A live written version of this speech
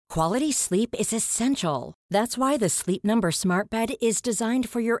Quality sleep is essential. That's why the Sleep Number Smart Bed is designed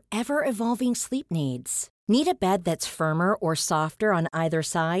for your ever-evolving sleep needs. Need a bed that's firmer or softer on either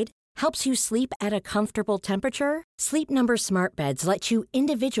side? Helps you sleep at a comfortable temperature? Sleep Number Smart Beds let you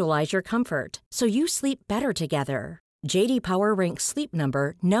individualize your comfort, so you sleep better together. J.D. Power ranks Sleep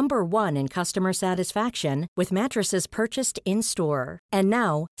Number number 1 in customer satisfaction with mattresses purchased in-store. And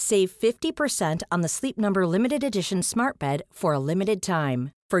now, save 50% on the Sleep Number Limited Edition Smart Bed for a limited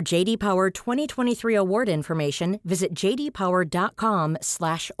time. For J.D. Power 2023 award information, visit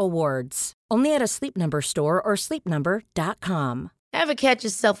jdpower.com/awards. Only at a Sleep Number store or sleepnumber.com. Ever catch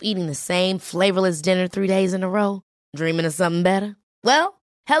yourself eating the same flavorless dinner 3 days in a row? Dreaming of something better? Well,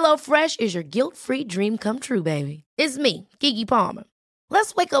 HelloFresh is your guilt-free dream come true, baby. It's me, Keke Palmer.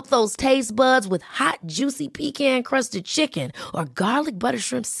 Let's wake up those taste buds with hot, juicy pecan-crusted chicken or garlic butter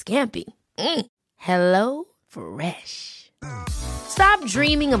shrimp scampi. Hello Fresh. Stop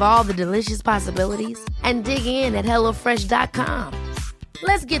dreaming of all the delicious possibilities and dig in at HelloFresh.com.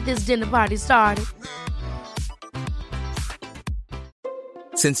 Let's get this dinner party started.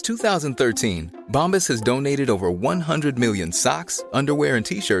 Since 2013, Bombas has donated over 100 million socks, underwear, and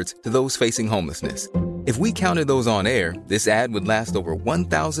T-shirts to those facing homelessness. If we counted those on air, this ad would last over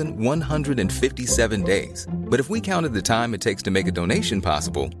 1,157 days. But if we counted the time it takes to make a donation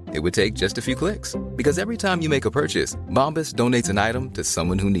possible, it would take just a few clicks. Because every time you make a purchase, Bombas donates an item to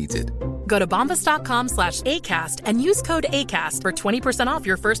someone who needs it. Go to bombas.com/ACAST and use code ACAST for 20% off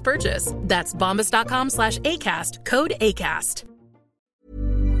your first purchase. That's bombas.com/ACAST, code ACAST.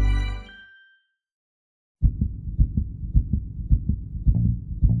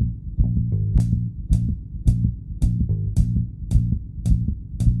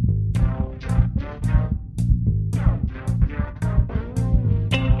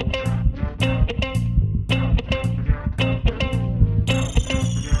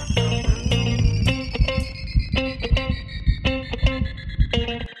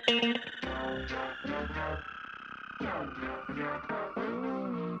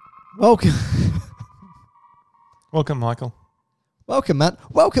 Welcome. Welcome, Michael. Welcome, Matt.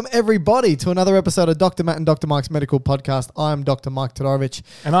 Welcome, everybody, to another episode of Dr. Matt and Dr. Mike's Medical Podcast. I'm Dr. Mike Todorovic.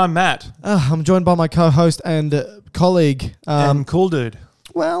 And I'm Matt. I'm joined by my co-host and colleague. And cool dude.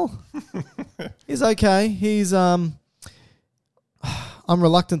 Well, he's okay. He's, I'm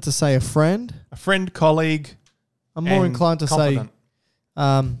reluctant to say a friend. A friend, colleague. I'm more inclined to confident.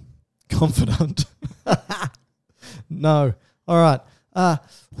 say confident. No. All right.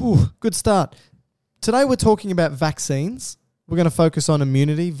 Good start. Today we're talking about vaccines. We're going to focus on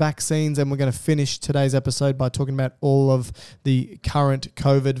immunity, vaccines, and we're going to finish today's episode by talking about all of the current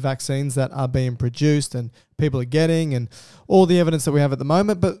COVID vaccines that are being produced and people are getting and all the evidence that we have at the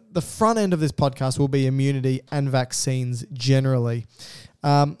moment. But the front end of this podcast will be immunity and vaccines generally.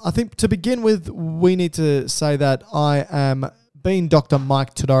 I think to begin with, we need to say that I am being Dr.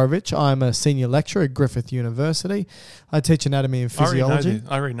 Mike Todorovic. I'm a senior lecturer at Griffith University. I teach anatomy and physiology.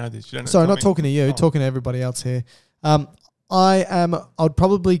 I already know this. Sorry, not talking to you, talking to everybody else here. I'd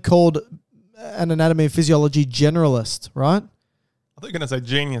probably called an anatomy and physiology generalist, right? I thought you were going to say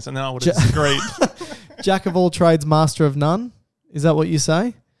genius, and then I would have disagreed. Jack of all trades, master of none. Is that what you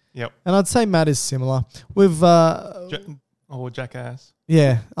say? Yep. And I'd say Matt is similar. We've or jackass.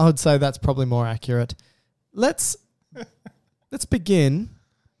 Yeah, I would say that's probably more accurate. Let's begin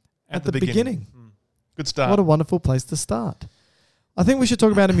at the beginning. Good start. What a wonderful place to start. I think we should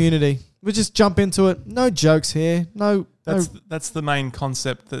talk about immunity. We just jump into it. No jokes here. That's the main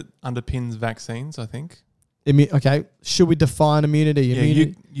concept that underpins vaccines, I think. Okay. Should we define immunity? Yeah,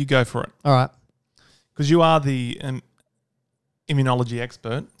 you go for it. All right. Because you are the immunology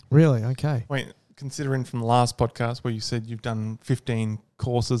expert. Really? Okay. Wait, considering from the last podcast where you said you've done 15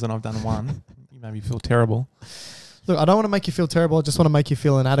 courses and I've done one, you made me feel terrible. Look, I don't want to make you feel terrible. I just want to make you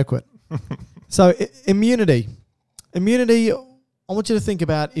feel inadequate. So immunity. Immunity, I want you to think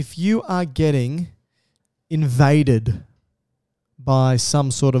about if you are getting invaded by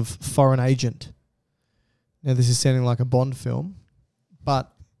some sort of foreign agent. Now, this is sounding like a Bond film,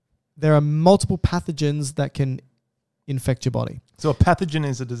 but there are multiple pathogens that can infect your body. So a pathogen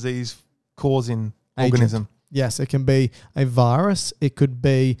is a disease-causing organism. Yes, it can be a virus, it could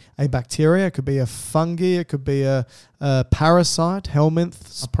be a bacteria, it could be a fungi, it could be a parasite,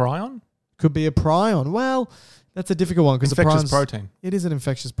 helminths. A prion? Could be a prion. Well, that's a difficult one because infectious protein. It is an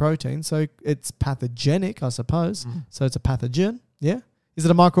infectious protein, so it's pathogenic, I suppose. So it's a pathogen. Yeah. Is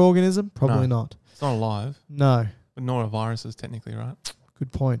it a microorganism? Probably not. It's not alive. No. But nor are viruses technically, right?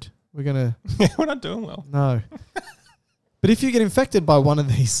 Good point. We're gonna. We're not doing well. No. But if you get infected by one of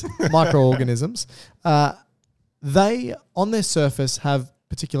these microorganisms, they on their surface have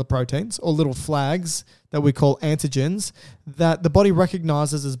particular proteins or little flags that we call antigens that the body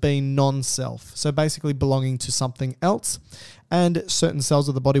recognizes as being non-self. So basically belonging to something else. And certain cells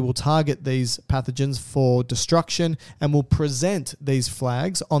of the body will target these pathogens for destruction and will present these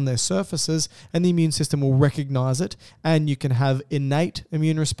flags on their surfaces, and the immune system will recognize it. And you can have innate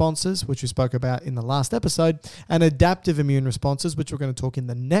immune responses, which we spoke about in the last episode, and adaptive immune responses, which we're going to talk in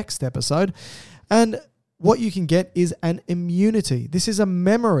the next episode. And what you can get is an immunity. This is a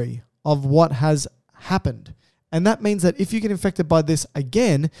memory of what has happened. And that means that if you get infected by this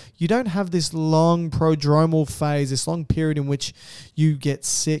again, you don't have this long prodromal phase, this long period in which you get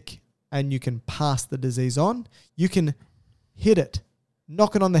sick and you can pass the disease on. You can hit it,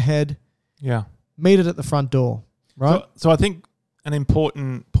 knock it on the head, meet it at the front door, right? So I think an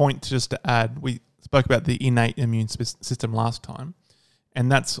important point just to add, we spoke about the innate immune system last time, and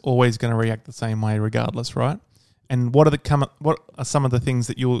that's always going to react the same way regardless, right? And what are some of the things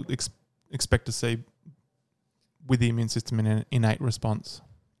that you'll expect to see with the immune system in an innate response?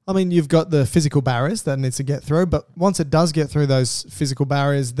 I mean, you've got the physical barriers that it needs to get through, but once it does get through those physical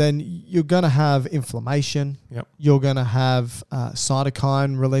barriers, then you're going to have inflammation. Yep. You're going to have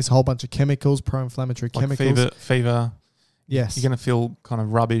cytokine release, a whole bunch of chemicals, pro-inflammatory chemicals. Fever. Yes. You're going to feel kind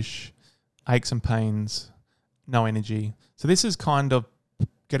of rubbish, aches and pains, no energy. So this is kind of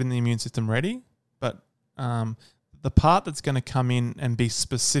getting the immune system ready, but the part that's going to come in and be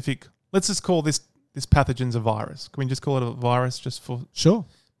specific, let's just call this pathogen's a virus. Can we just call it a virus just for... Sure.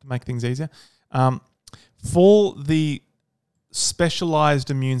 To make things easier. For the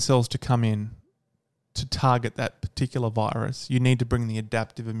specialized immune cells to come in to target that particular virus, you need to bring the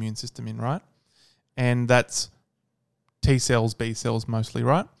adaptive immune system in, right? And that's T cells, B cells mostly,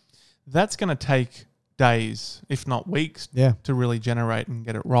 right? That's going to take days, if not weeks, to really generate and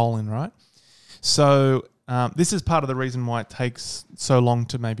get it rolling, right? So this is part of the reason why it takes so long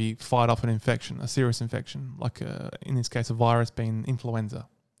to maybe fight off an infection, a serious infection, like in this case a virus being influenza.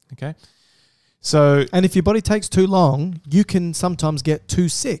 Okay, so and if your body takes too long, you can sometimes get too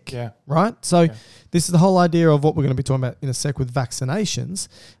sick. Right. So this is the whole idea of what we're going to be talking about in a sec with vaccinations.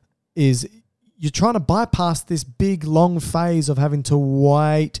 Is you're trying to bypass this big long phase of having to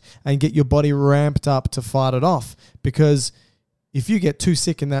wait and get your body ramped up to fight it off, because if you get too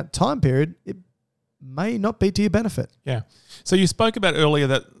sick in that time period, it may not be to your benefit. Yeah. So you spoke about earlier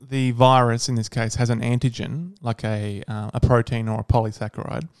that the virus in this case has an antigen, like a protein or a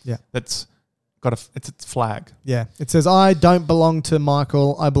polysaccharide. Yeah. That's got it's its flag. Yeah. It says, I don't belong to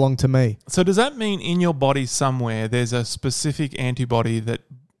Michael, I belong to me. So does that mean in your body somewhere there's a specific antibody that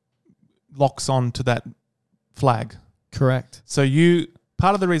locks on to that flag? Correct. So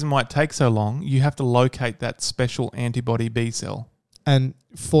part of the reason why it takes so long, you have to locate that special antibody B cell. And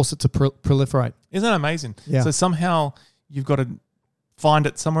force it to proliferate. Isn't that amazing? Yeah. So somehow you've got to find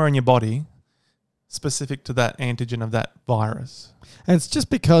it somewhere in your body specific to that antigen of that virus. And it's just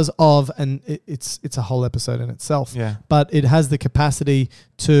because of, and it's a whole episode in itself. Yeah. But it has the capacity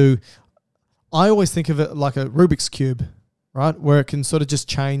to, I always think of it like a Rubik's Cube, right? Where it can sort of just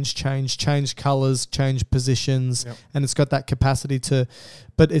change colors, change positions. Yep. And it's got that capacity to,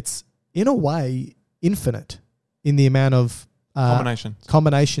 but it's in a way infinite in the amount of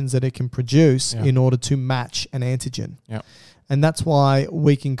combinations that it can produce in order to match an antigen. Yeah. And that's why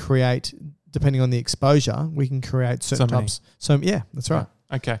we can create, depending on the exposure, we can create certain types. So yeah, that's right.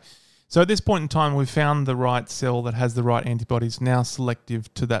 Okay. So at this point in time, we've found the right cell that has the right antibodies, now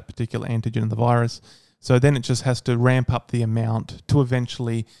selective to that particular antigen of the virus. So then it just has to ramp up the amount to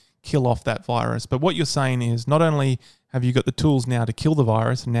eventually kill off that virus. But what you're saying is not only have you got the tools now to kill the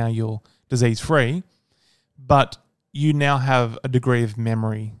virus and now you're disease-free, but you now have a degree of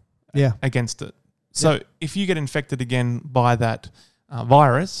memory against it. So if you get infected again by that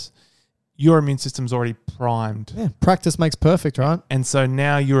virus, your immune system's already primed. Yeah, practice makes perfect, right? And so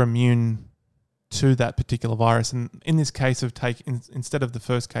now you're immune to that particular virus. And in this case of instead of the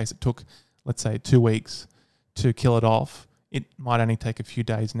first case, it took, let's say, 2 weeks to kill it off. It might only take a few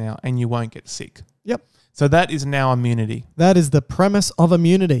days now and you won't get sick. Yep. So that is now immunity. That is the premise of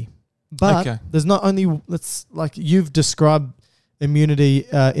immunity. But there's not only, like you've described immunity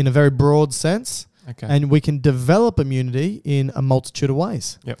in a very broad sense. Okay. And we can develop immunity in a multitude of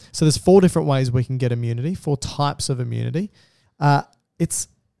ways. Yep. So there's 4 different ways we can get immunity, 4 types of immunity. It's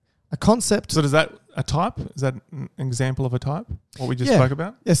a concept. So is that a type? Is that an example of a type? What we just spoke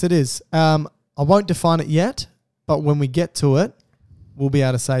about? Yes, it is. I won't define it yet, but when we get to it, we'll be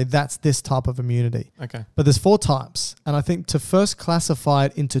able to say that's this type of immunity. Okay. But there's 4 types. And I think to first classify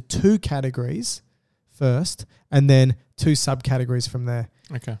it into 2 categories first, and then 2 subcategories from there.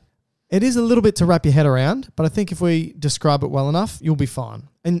 Okay. It is a little bit to wrap your head around, but I think if we describe it well enough, you'll be fine.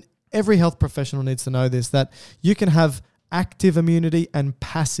 And every health professional needs to know this, that you can have active immunity and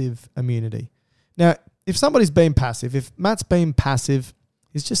passive immunity. Now, if somebody's being passive, if Matt's being passive,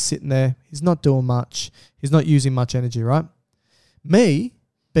 he's just sitting there, he's not doing much, he's not using much energy, right? Me,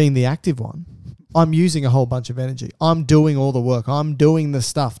 being the active one, I'm using a whole bunch of energy. I'm doing all the work. I'm doing the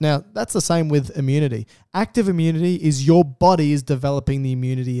stuff. Now, that's the same with immunity. Active immunity is your body is developing the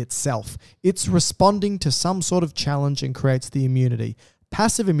immunity itself. It's responding to some sort of challenge and creates the immunity.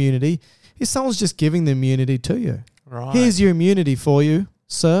 Passive immunity is someone's just giving the immunity to you. Right. Here's your immunity for you,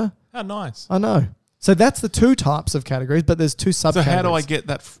 sir. How nice. I know. So that's the two types of categories, but there's two subcategories. So how do I get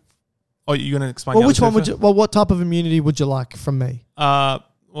that? Oh, you're going to explain. Well, the which other one two would first? you? Well, what type of immunity would you like from me?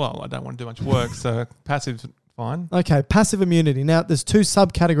 Well, I don't want to do much work, so passive's fine. Okay, passive immunity. Now, there's two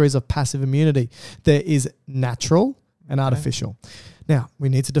subcategories of passive immunity. There is natural and artificial. Now, we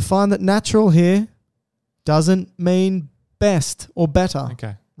need to define that natural here doesn't mean best or better,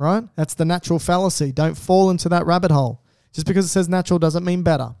 Okay. right? That's the natural fallacy. Don't fall into that rabbit hole. Just because it says natural doesn't mean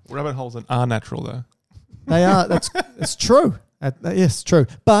better. Rabbit holes are natural, though. They are. It's true. Yes, true.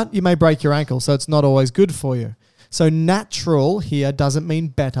 But you may break your ankle, so it's not always good for you. So natural here doesn't mean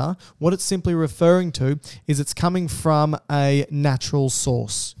better. What it's simply referring to is it's coming from a natural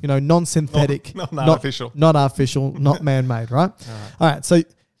source, non-synthetic. Not artificial. Not artificial, not man-made, right? All right. So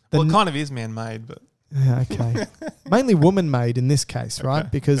Well, it kind of is man-made, but... yeah, okay. Mainly woman-made in this case, right?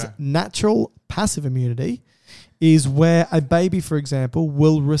 Because natural passive immunity is where a baby, for example,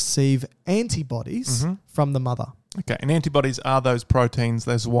 will receive antibodies from the mother. Okay, and antibodies are those proteins,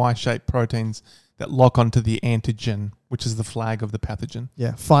 those Y-shaped proteins that lock onto the antigen, which is the flag of the pathogen.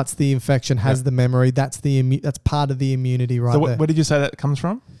 Yeah, fights the infection, has the memory. That's that's part of the immunity right there. So where did you say that comes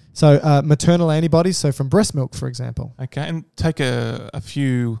from? So maternal antibodies, so from breast milk, for example. Okay, and take a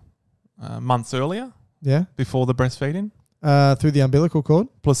few months earlier, Yeah, before the breastfeeding. through the umbilical cord.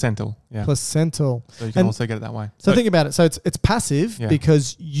 Placental, yeah. Placental. So you can also get it that way. So think about it. So it's passive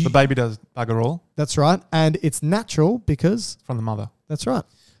because the baby does bugger all. That's right. And it's natural because... From the mother. That's right.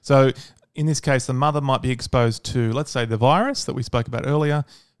 So in this case, the mother might be exposed to, let's say, the virus that we spoke about earlier.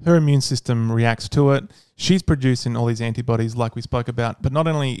 Her immune system reacts to it. She's producing all these antibodies like we spoke about. But not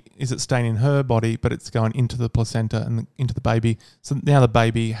only is it staying in her body, but it's going into the placenta and into the baby. So now the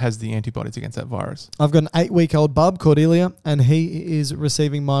baby has the antibodies against that virus. I've got an 8-week-old bub, Cordelia, and he is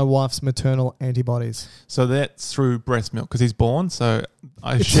receiving my wife's maternal antibodies. So that's through breast milk because he's born. So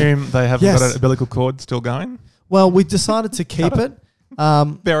I assume they haven't got an umbilical cord still going. Well, we decided to keep it.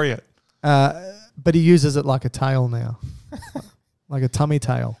 Bury it. But he uses it like a tail now. Like a tummy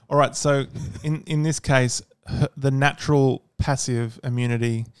tail. All right. So in this case, the natural passive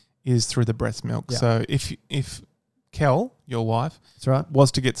immunity is through the breast milk. Yeah. So if Kel, your wife, That's right. was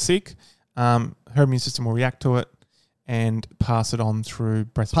to get sick, her immune system will react to it and pass it on through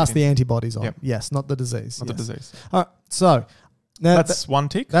breastfeeding. Pass the antibodies on. Yep. Yes, not the disease. Not the disease. All right. So now That's one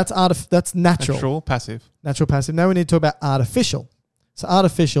tick. that's natural. Natural, passive. Natural passive. Now we need to talk about artificial. So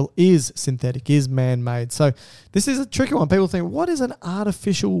artificial is synthetic, is man-made. So this is a tricky one. People think, what is an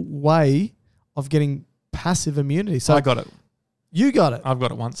artificial way of getting passive immunity? So I got it. You got it. I've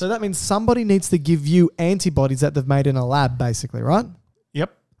got it once. So that means somebody needs to give you antibodies that they've made in a lab, basically, right?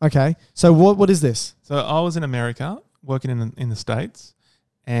 Yep. Okay. So what is this? So I was in America working in the States,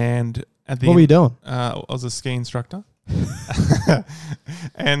 and at the What were you doing? I was a ski instructor.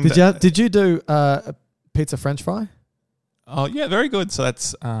 And Did you do a pizza French fry? oh yeah, very good. So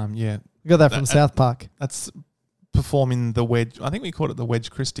that's You got that from South Park. that's performing the wedge. I think we called it the wedge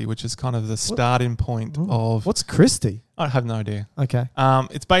Christie, which is kind of the starting point of. What's Christie? I have no idea. Okay.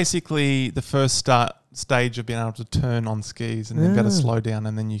 It's basically the first stage of being able to turn on skis, and then you've got to slow down,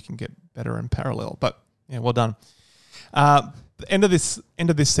 and then you can get better in parallel. But yeah, well done. The end of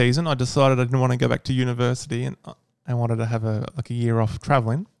this season, I decided I didn't want to go back to university, and I wanted to have a year off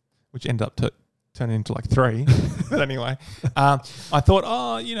traveling, which ended up turning into like 3. But anyway, I thought,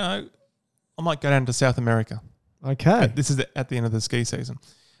 I might go down to South America. Okay. This is at the end of the ski season.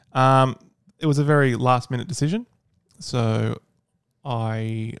 It was a very last-minute decision. So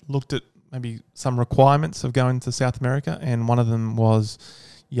I looked at maybe some requirements of going to South America, and one of them was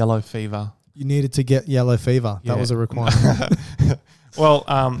yellow fever. You needed to get yellow fever. Yeah. That was a requirement. Well,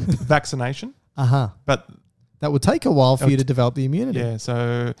 vaccination. Uh-huh. But That would take a while for you to develop the immunity. yeah,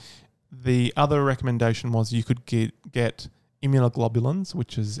 so the other recommendation was you could get immunoglobulins,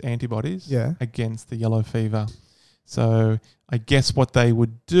 which is antibodies against the yellow fever. So I guess what they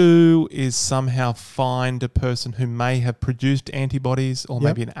would do is somehow find a person who may have produced antibodies, or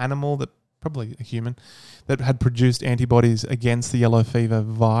maybe an animal that probably a human, that had produced antibodies against the yellow fever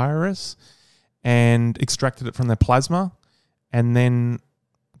virus and extracted it from their plasma, and then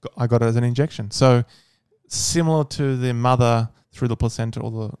I got it as an injection. So similar to the mother through the placenta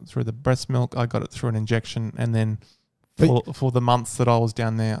or through the breast milk, I got it through an injection, and then for the months that I was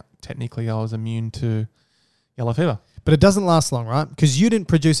down there, technically I was immune to yellow fever. But it doesn't last long, right? Because you didn't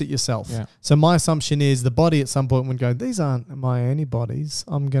produce it yourself. Yeah. So my assumption is the body at some point would go, these aren't my antibodies.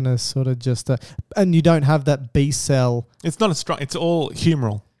 I'm going to sort of just... and you don't have that B cell... It's not a strong... It's all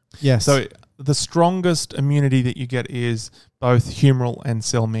humoral. Yes. So the strongest immunity that you get is both humoral and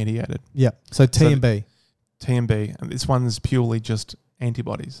cell mediated. Yeah. So T and B. T and B. And this one's purely just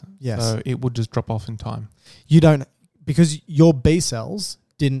antibodies. Yes. So it would just drop off in time. You don't... Because your B cells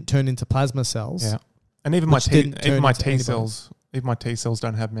didn't turn into plasma cells. Yeah. And even my which T didn't turn into antibodies. cells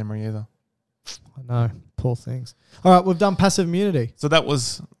don't have memory either. I know. Poor things. All right. We've done passive immunity. So that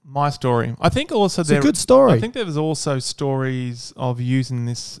was my story. I think also It's a good story. I think there was also stories of using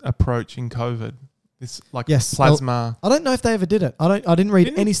this approach in COVID. This like Yes. plasma. I don't know if they ever did it. I didn't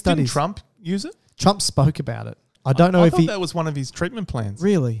read any studies. Didn't Trump use it? Trump spoke about it. I don't know I if thought he... that was one of his treatment plans.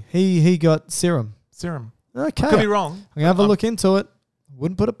 Really? He got serum. Serum. Okay. I could be wrong. I'm going to have a look into it.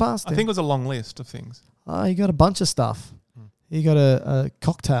 Wouldn't put it past him. I think it was a long list of things. Oh, he got a bunch of stuff. He got a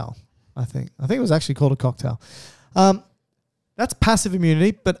cocktail, I think. I think it was actually called a cocktail. That's passive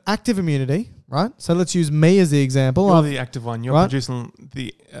immunity, but active immunity, right? So let's use me as the example. You're the active one. You're right? producing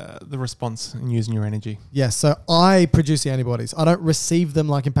the response and using your energy. Yes, so I produce the antibodies. I don't receive them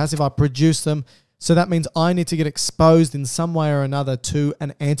like in passive. I produce them. So that means I need to get exposed in some way or another to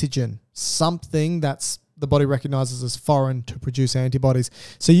an antigen, something that's the body recognizes as foreign to produce antibodies.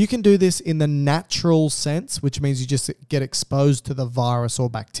 So you can do this in the natural sense, which means you just get exposed to the virus or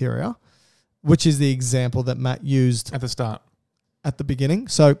bacteria, which is the example that Matt used At the start. at the beginning.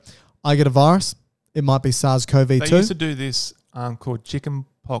 So I get a virus. It might be SARS-CoV-2. They used to do this called chicken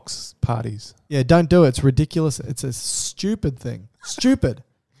pox parties. Yeah, don't do it. It's ridiculous. It's a stupid thing. Stupid.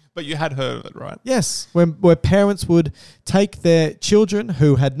 But you had heard of it, right? Yes, where parents would take their children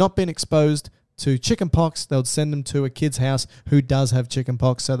who had not been exposed to chicken pox, they would send them to a kid's house who does have chicken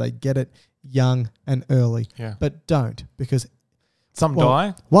pox, so they get it young and early. Yeah. But don't, because Some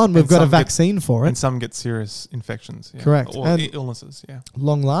die. one, we've and got a some get- vaccine for And it, some get serious infections. Yeah. Correct. Or And- illnesses, yeah.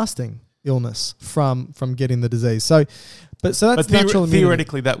 long-lasting illness from getting the disease. So that's But natural immunity.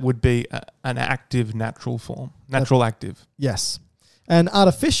 theoretically, that would be an active natural form. Natural active. Yes. And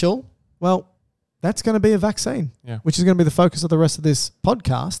artificial, well, that's going to be a vaccine, Yeah. which is going to be the focus of the rest of this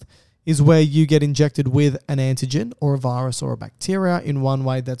podcast, is where you get injected with an antigen or a virus or a bacteria in one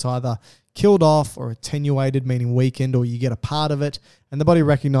way that's either killed off or attenuated, meaning weakened, or you get a part of it, and the body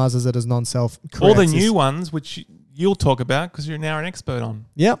recognizes it as non-self. All the creates this- new ones, which you'll talk about because you're now an expert on.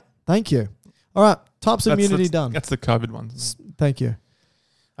 Yep. Thank you. All right. Types of immunity done. That's the COVID ones. Thank you.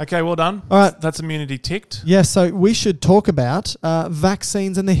 Okay, well done. All right. That's immunity ticked. Yeah, so we should talk about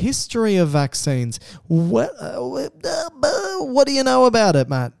vaccines and the history of vaccines. What do you know about it,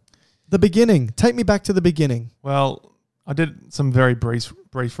 Matt? The beginning. Take me back to the beginning. Well, I did some very brief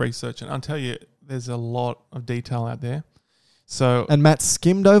research, and I'll tell you, there's a lot of detail out there. So, And Matt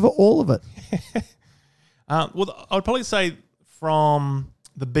skimmed over all of it. well, I'd probably say from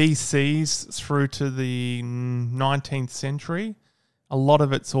the BCs through to the 19th century, a lot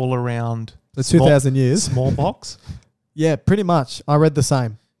of it's all around The 2,000 years. smallpox. Yeah, pretty much. I read the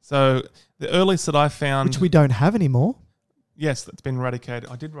same. So the earliest that I found, Which we don't have anymore. yes, that's been eradicated.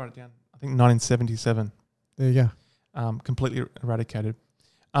 I did write it down. I think 1977, There you go. completely eradicated.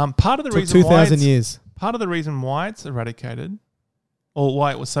 Part of the Took reason why 2,000 years. part of the reason why it's eradicated, or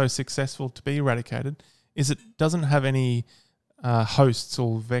why it was so successful to be eradicated, is it doesn't have any hosts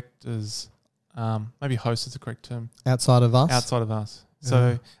or vectors. Maybe host is the correct term. Outside of us. Outside of us.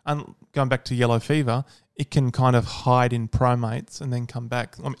 So going back to yellow fever, it can kind of hide in primates and then come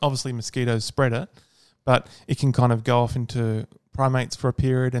back. I mean, obviously, mosquitoes spread it, but it can kind of go off into primates for a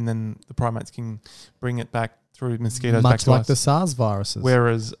period, and then the primates can bring it back through mosquitoes back Much to like us. the SARS viruses.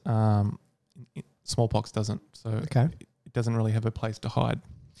 Whereas smallpox doesn't. So Okay. it doesn't really have a place to hide.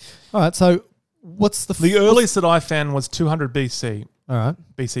 All right, so what's the... The earliest that I found was 200 BC, All right.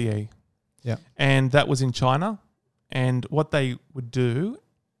 BCE. Yeah. And that was in China. And what they would do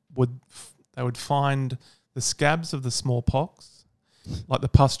they would find the scabs of the smallpox, like the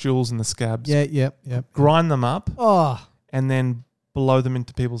pustules and the scabs, Yeah. grind them up, Oh, and then blow them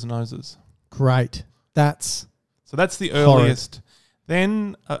into people's noses. great. That's... So that's the Horrid. earliest.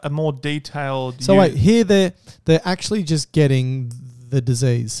 Then a more detailed... So wait, here they're actually just getting the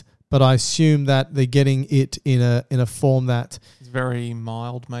disease, but I assume that they're getting it in a form that It's very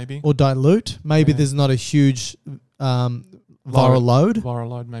mild, maybe. or dilute. Maybe Yeah. there's not a huge viral load. Viral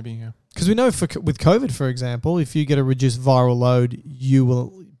load, maybe, yeah. Because we know with COVID, for example, if you get a reduced viral load, you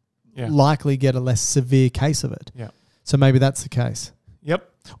will Yeah. likely get a less severe case of it. Yeah. So maybe that's the case. Yep.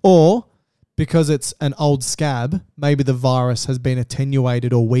 Or because it's an old scab, maybe the virus has been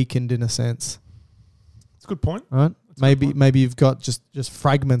attenuated or weakened in a sense. It's a good point. Right? That's a good point. Maybe you've got just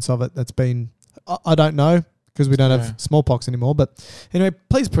fragments of it that's been... I don't know because we don't Yeah. have smallpox anymore. But anyway,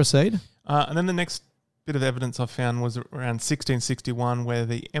 please proceed. And then the next bit of evidence I found was around 1661, where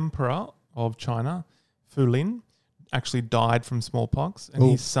the emperor of China, Fu Lin, actually died from smallpox, and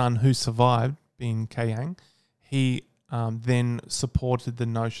Ooh. his son, who survived, being Kaiyang, he then supported the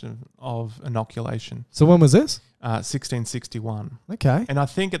notion of inoculation. So when was this? 1661. Okay. And I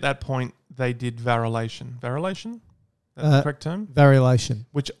think at that point they did variolation. Variolation? That's the correct term? Variolation.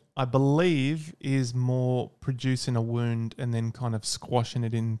 Which I believe is more producing a wound and then kind of squashing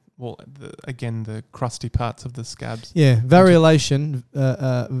it in, the crusty parts of the scabs. Yeah, variolation.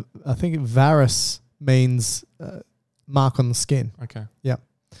 I think varus means mark on the skin. Okay. Yeah,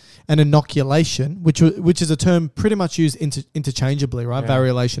 and inoculation, which is a term pretty much used interchangeably, right? Yeah.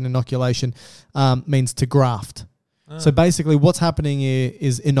 Variolation, inoculation means to graft. Ah. So basically, what's happening here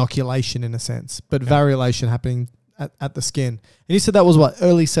is inoculation in a sense, but variolation happening at the skin. And you said that was what,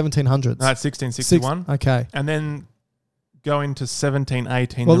 early 1700s? No, it's 1661. Okay. And then go into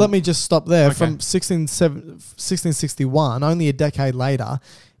 1718. Well, let me just stop there. Okay. From 1661, only a decade later,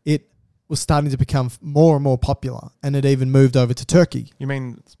 it was starting to become more and more popular, and it even moved over to Turkey. You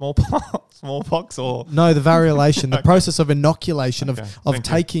mean smallpox or? No, the variolation, the Okay. process of inoculation, Okay, of thank you.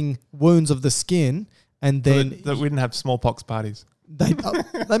 taking wounds of the skin, and So then that we didn't have smallpox parties. they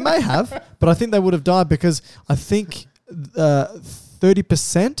may have, but I think they would have died because I think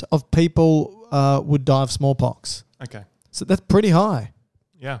 30% of people would die of smallpox. Okay. So that's pretty high,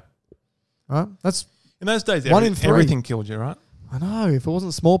 Yeah. right? That's In those days, One in three. everything killed you, right? I know. If it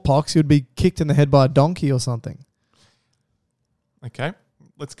wasn't smallpox, you'd be kicked in the head by a donkey or something. Okay.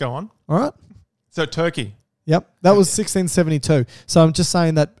 Let's go on. All right. So Turkey. Yep. That was 1672. So I'm just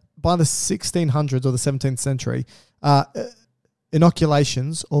saying that by the 1600s or the 17th century,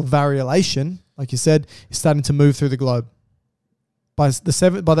 inoculations or variolation, like you said, is starting to move through the globe. By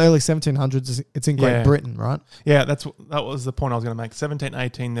the early 1700s, it's in Great Yeah. Britain, right? Yeah, that was the point I was going to make.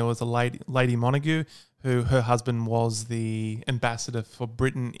 1718, there was a Lady Montagu, who her husband was the ambassador for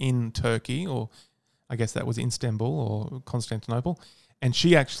Britain in Turkey, or I guess that was Istanbul or Constantinople, and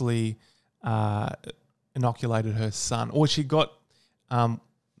she actually inoculated her son, or she got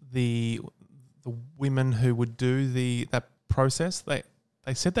the women who would do that process. They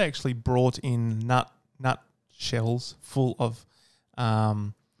said they actually brought in nut shells full of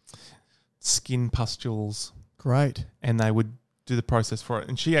skin pustules, Great. and they would do the process for it.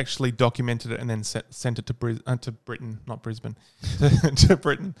 And she actually documented it and then sent it to Britain, not Brisbane, to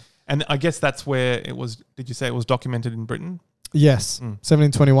Britain. And I guess that's where it was. Did you say it was documented in Britain? Yes,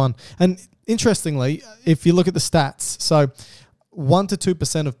 1721. And interestingly, if you look at the stats, so 1 to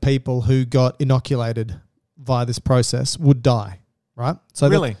 2% of people who got inoculated via this process would die, right? So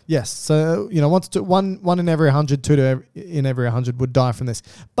Really? yes. So, 1 to 2, one in every 100, 2 in every 100 would die from this.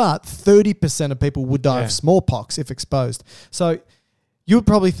 But 30% of people would die Yeah. of smallpox if exposed. So you would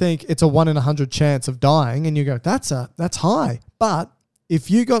probably think it's a 1 in 100 chance of dying, and you go, that's high. But if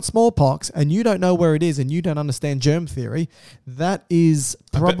you got smallpox and you don't know where it is and you don't understand germ theory, that is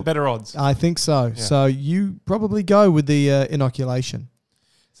probably Better odds. I think so. Yeah. So you probably go with the inoculation.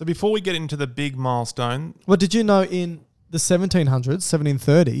 So before we get into the big milestone, Well, did you know in the 1700s,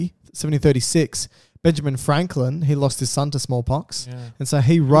 1736, Benjamin Franklin, he lost his son to smallpox. Yeah. And so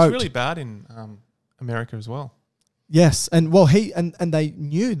he it was wrote... really bad in America as well. Yes. And well, and they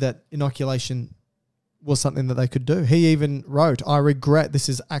knew that inoculation was something that they could do. He even wrote, I regret, this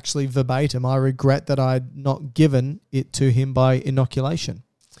is actually verbatim, I regret that I had not given it to him by inoculation.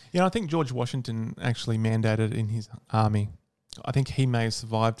 Yeah, I think George Washington actually mandated in his army. I think he may have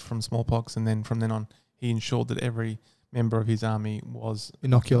survived from smallpox, and then from then on, he ensured that every member of his army was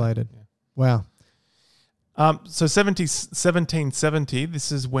Inoculated. Yeah. Wow. So 1770,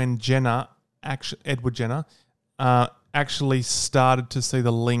 this is when Edward Jenner, actually started to see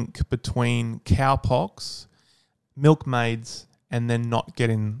the link between cowpox, milkmaids, and then not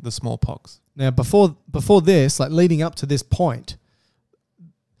getting the smallpox. Now, before this, like leading up to this point,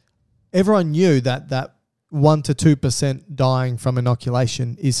 everyone knew that 1 to 2% dying from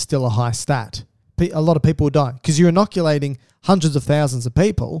inoculation is still a high stat. A lot of people will die because you're inoculating hundreds of thousands of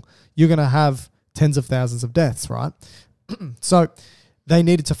people. You're going to have tens of thousands of deaths, right? So they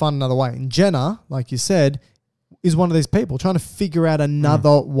needed to find another way. And Jenner, like you said, is one of these people trying to figure out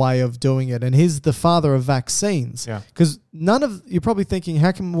another way of doing it. And he's the father of vaccines. Yeah. Because you're probably thinking,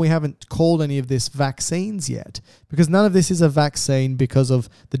 how come we haven't called any of this vaccines yet? Because none of this is a vaccine because of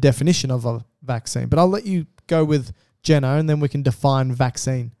the definition of a vaccine. But I'll let you go with Jenner and then we can define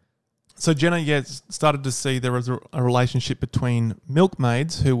vaccine. So Jenner, started to see there was a relationship between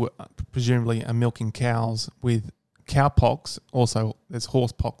milkmaids who were presumably are milking cows with cowpox. Also, there's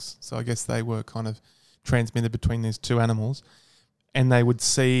horsepox. So I guess they were kind of transmitted between these two animals. And they would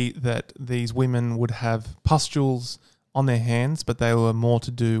see that these women would have pustules on their hands, but they were more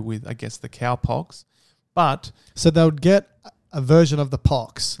to do with, I guess, the cowpox. But so they would get a version of the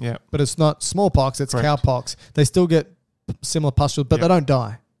pox, yeah, but it's not smallpox, it's correct. cowpox. They still get similar pustules, but they don't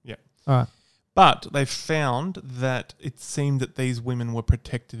die. Yeah. All right. But they found that it seemed that these women were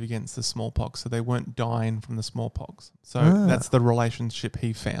protective against the smallpox, so they weren't dying from the smallpox. So that's the relationship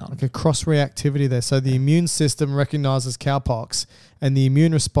he found. Like a cross-reactivity there. So the immune system recognizes cowpox, and the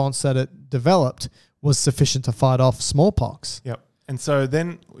immune response that it developed was sufficient to fight off smallpox. Yep. And so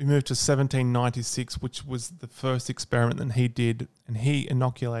then we moved to 1796, which was the first experiment that he did, and he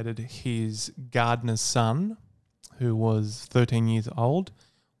inoculated his gardener's son, who was 13 years old,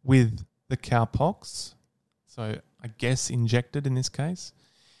 with the cowpox, so I guess injected in this case.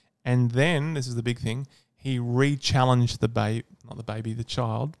 And then, this is the big thing, he re-challenged the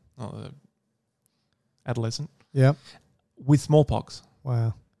child, not the adolescent, with smallpox.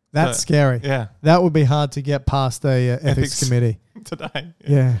 Wow. That's So, scary. Yeah. That would be hard to get past the ethics committee. Today.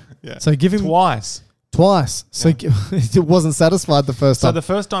 Yeah. So give him twice. So it wasn't satisfied the first time. So the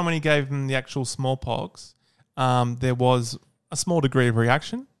first time when he gave him the actual smallpox, there was a small degree of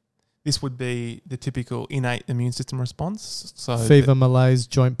reaction. This would be the typical innate immune system response. So fever, malaise,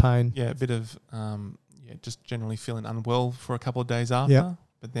 joint pain. Yeah, a bit of just generally feeling unwell for a couple of days after,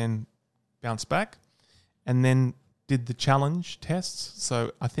 but then bounce back, and then did the challenge tests.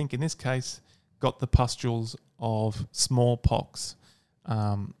 So I think in this case got the pustules of smallpox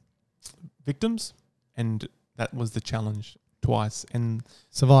victims, and that was the challenge twice, and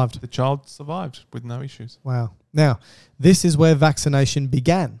survived. The child survived with no issues. Wow. Now, this is where vaccination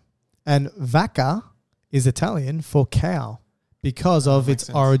began. And vacca is Italian for cow because of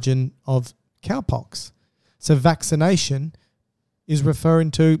its origin of cowpox. So vaccination is referring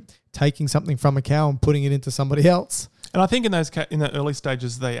to taking something from a cow and putting it into somebody else. And I think in the early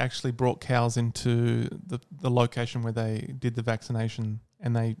stages, they actually brought cows into the location where they did the vaccination,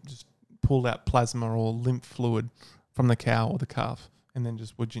 and they just pulled out plasma or lymph fluid from the cow or the calf and then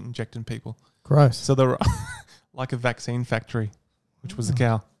just were injecting people. Gross. So they were like a vaccine factory, which was the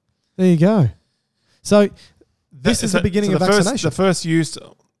cow. There you go. So this is the beginning of vaccination. The first use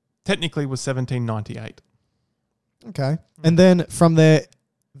technically was 1798. Okay. And then from there,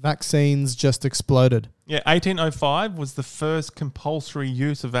 vaccines just exploded. Yeah, 1805 was the first compulsory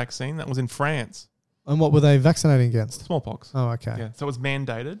use of vaccine. That was in France. And what were they vaccinating against? Smallpox. Oh, okay. Yeah, so it was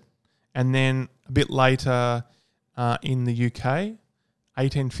mandated. And then a bit later in the UK,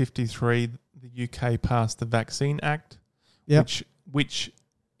 1853, the UK passed the Vaccine Act, which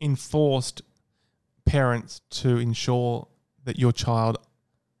enforced parents to ensure that your child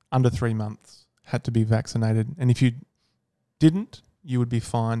under 3 months had to be vaccinated. And if you didn't, you would be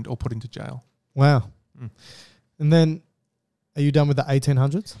fined or put into jail. Wow. And then are you done with the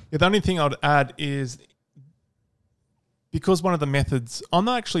 1800s? Yeah, the only thing I would add is because one of the methods, I'm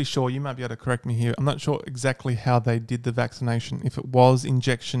not actually sure, you might be able to correct me here, I'm not sure exactly how they did the vaccination, if it was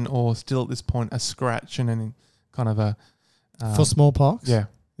injection or still at this point a scratch and then kind of a... for smallpox? Yeah.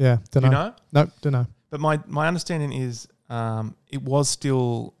 Yeah, don't know. You know? Nope, don't know. But my understanding is it was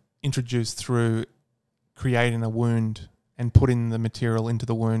still introduced through creating a wound and putting the material into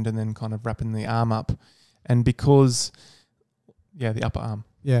the wound and then kind of wrapping the arm up. And because, the upper arm.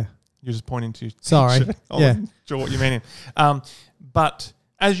 Yeah. You're just pointing to... Sorry. I wasn't sure what you mean. But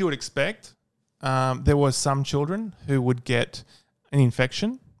as you would expect, there were some children who would get an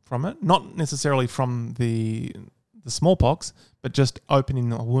infection from it, not necessarily from the smallpox, but just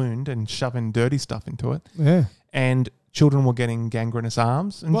opening a wound and shoving dirty stuff into it. Yeah. And children were getting gangrenous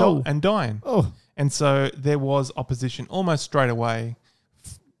arms and dying. Oh. And so there was opposition almost straight away,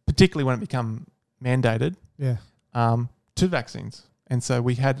 particularly when it became mandated, to vaccines. And so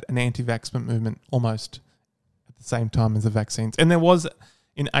we had an anti-vax movement almost at the same time as the vaccines. And there was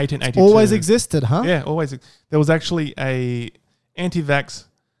in 1882... Always existed, huh? Yeah, always. There was actually a anti-vax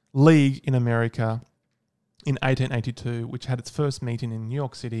league in America in 1882, which had its first meeting in New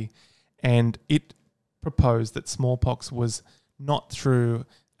York City, and it proposed that smallpox was not through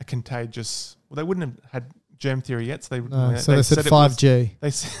a contagious... Well, they wouldn't have had germ theory yet. So they said 5G. They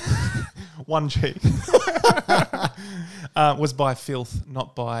said 1G was by filth,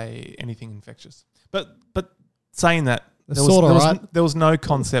 not by anything infectious. But saying that, there was no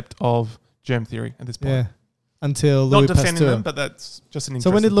concept of germ theory at this point. Yeah, until Louis Pasteur. Not defending them, but that's just an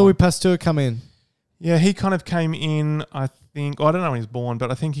interesting So when did Louis Pasteur come in? Yeah, he kind of came in, I think, I don't know when he was born,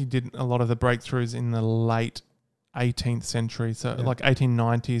 but I think he did a lot of the breakthroughs in the late 18th century, so like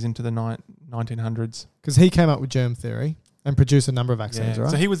 1890s into the 1900s. Because he came up with germ theory and produced a number of vaccines,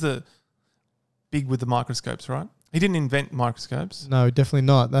 right? So he was big with the microscopes, right? He didn't invent microscopes. No, definitely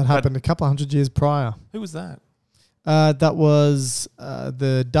not. That happened a couple of hundred years prior. Who was that? That was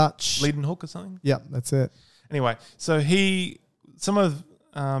the Dutch... Leeuwenhoek or something? Yeah, that's it. Anyway, so some of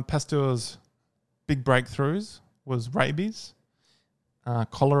Pasteur's big breakthroughs was rabies,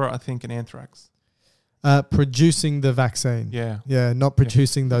 cholera, I think, and anthrax. Producing the vaccine. Yeah. Yeah, not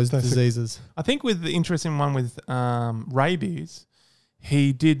producing those diseases. I think with the interesting one with rabies,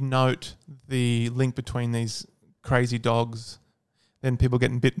 he did note the link between these crazy dogs, then people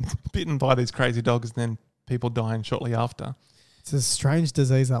getting bitten by these crazy dogs, and then people dying shortly after. It's a strange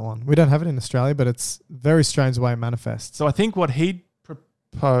disease, that one. We don't have it in Australia, but it's very strange the way it manifests. So I think what he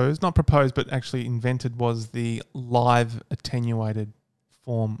but actually invented was the live attenuated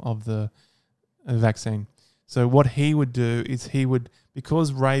form of the vaccine. So what he would do is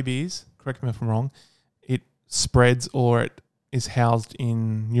because rabies, correct me if I'm wrong, it spreads or it is housed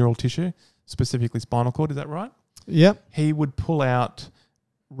in neural tissue, specifically spinal cord. Is that right? Yep. He would pull out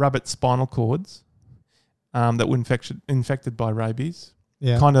rabbit spinal cords that were infected by rabies,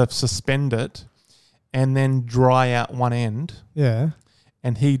 kind of suspend it, and then dry out one end. Yeah.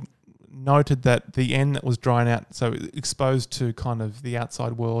 And he noted that the end that was drying out, so exposed to kind of the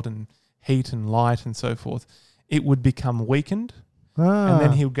outside world and heat and light and so forth, it would become weakened. And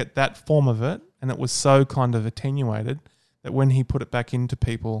then he would get that form of it, and it was so kind of attenuated that when he put it back into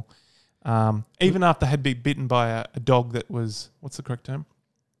people, even after they had been bitten by a dog that was, what's the correct term?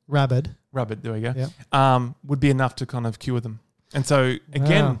 Rabid, there we go. Yep. Would be enough to kind of cure them. And so,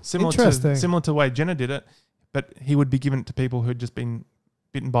 again, similar to the way Jenner did it, but he would be given it to people who had just been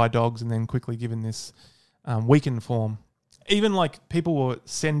bitten by dogs and then quickly given this weakened form. Even like people were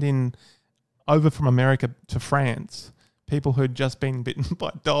sending over from America to France, people who had just been bitten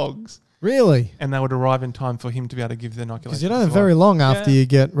by dogs. Really? And they would arrive in time for him to be able to give the inoculation. Because you don't have very long after you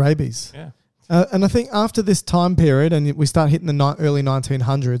get rabies. Yeah. And I think after this time period and we start hitting the early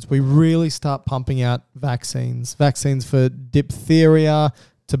 1900s, we really start pumping out vaccines. Vaccines for diphtheria,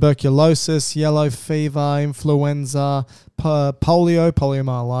 tuberculosis, yellow fever, influenza,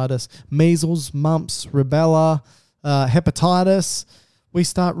 poliomyelitis, measles, mumps, rubella, hepatitis. We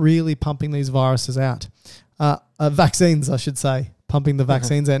start really pumping these viruses out. Vaccines, I should say, pumping the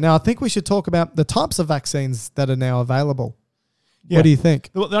vaccines out. Now, I think we should talk about the types of vaccines that are now available. Yeah. What do you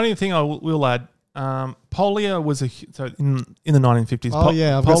think? The only thing I will add, polio was in the 1950s. Oh,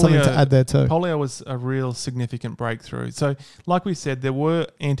 yeah, I've got something to add there too. Polio was a real significant breakthrough. So, like we said, there were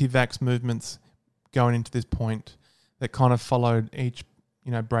anti-vax movements going into this point that kind of followed each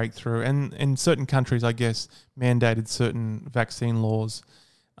breakthrough. And in certain countries, I guess, mandated certain vaccine laws.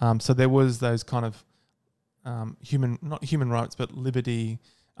 So there was those kind of not human rights, but liberty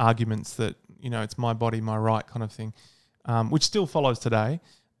arguments that, it's my body, my right kind of thing. Which still follows today.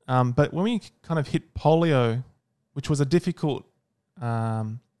 But when we kind of hit polio, which was a difficult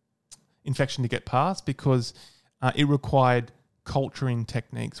infection to get past because it required culturing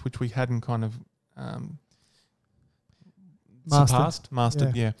techniques, which we hadn't kind of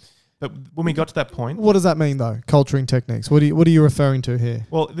mastered. Yeah. But when we got to that point... What does that mean, though, culturing techniques? What are you referring to here?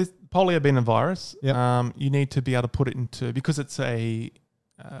 Well, this polio being a virus, yep. You need to be able to put it into... Because it's a...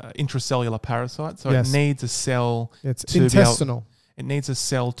 intracellular parasite, so yes. It needs a cell. It's intestinal. It needs a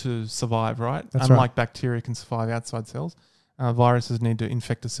cell to survive, right? That's Unlike right. bacteria can survive outside cells, viruses need to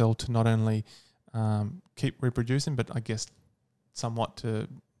infect a cell to not only keep reproducing, but I guess somewhat to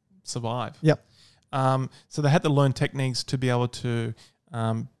survive. Yep. So they had to learn techniques to be able to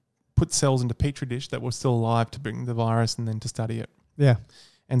put cells into petri dish that were still alive to bring the virus and then to study it. Yeah.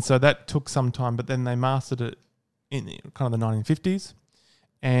 And so that took some time, but then they mastered it in kind of the 1950s.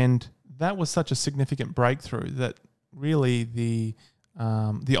 And that was such a significant breakthrough that really the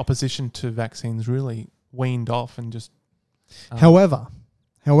opposition to vaccines really weaned off and just... However,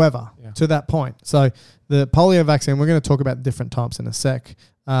 yeah. To that point, so the polio vaccine, we're going to talk about different types in a sec,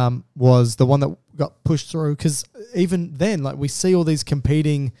 was the one that got pushed through because even then, like we see all these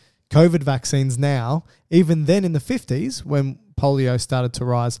competing COVID vaccines now, even then in the 50s when polio started to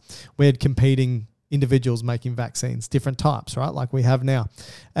rise, we had competing individuals making vaccines, different types, right? Like we have now.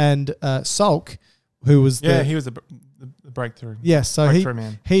 And Salk who was he was the breakthrough. Yes, so breakthrough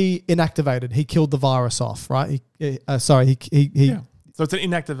man. he inactivated. He killed the virus off, right? He So it's an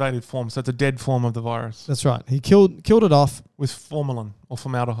inactivated form. So it's a dead form of the virus. That's right. He killed it off With formalin or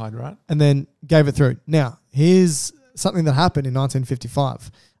formaldehyde, right? and then gave it through. Now, here's something that happened in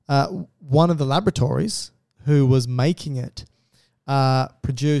 1955. One of the laboratories who was making it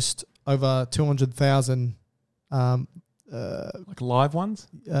produced over 200,000. Like live ones?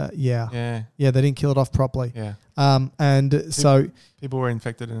 Yeah, they didn't kill it off properly. Yeah. And so People were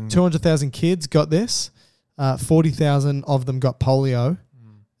infected and 200,000 kids got this. 40,000 of them got polio.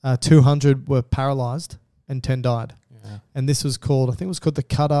 200 were paralyzed, and 10 died. Yeah. And this was called, I think it was called the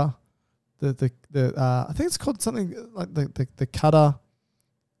Cutter. I think it's called something like the Cutter.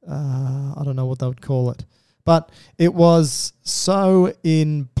 I don't know what they would call it, but it was so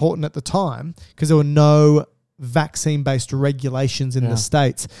important at the time because there were no vaccine-based regulations in the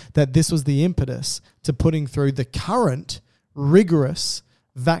States that this was the impetus to putting through the current rigorous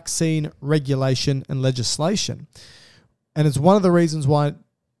vaccine regulation and legislation. And it's one of the reasons why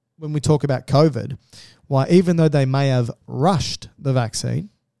when we talk about COVID, why even though they may have rushed the vaccine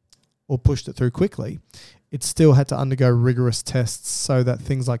or pushed it through quickly, it still had to undergo rigorous tests so that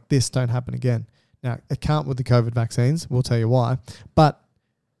things like this don't happen again. Now, it can't with the COVID vaccines. We'll tell you why. But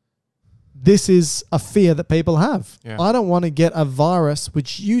this is a fear that people have. Yeah. I don't want to get a virus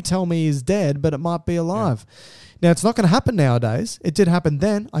which you tell me is dead, but it might be alive. Yeah. Now, it's not going to happen nowadays. It did happen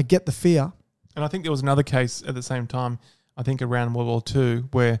then. I get the fear. And I think there was another case at the same time, I think around World War II,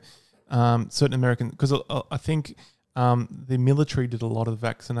 where certain American, because I think the military did a lot of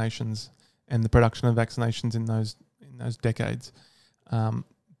vaccinations and the production of vaccinations in those decades.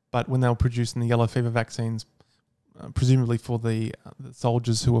 But when they were producing the yellow fever vaccines, presumably for the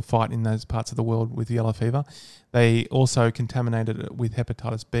soldiers who were fighting in those parts of the world with yellow fever, they also contaminated it with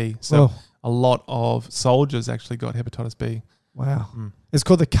hepatitis B. So a lot of soldiers actually got hepatitis B. Wow. It's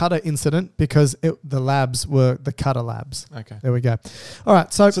called the Cutter incident because the labs were the Cutter labs. Okay. There we go. All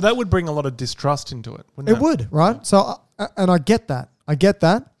right. So that would bring a lot of distrust into it, wouldn't it? It would, right? So, and I get that.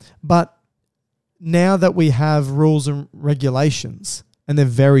 But now that we have rules and regulations, and they're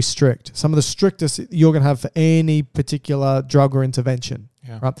very strict, some of the strictest you're going to have for any particular drug or intervention,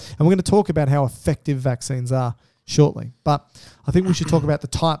 right? And we're going to talk about how effective vaccines are shortly. But I think we should talk about the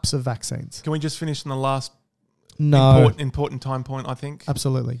types of vaccines. Can we just finish in the last important time point, I think?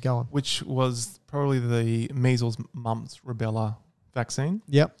 Absolutely. Go on. Which was probably the measles, mumps, rubella vaccine.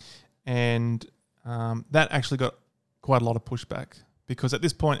 Yep. And that actually got quite a lot of pushback because at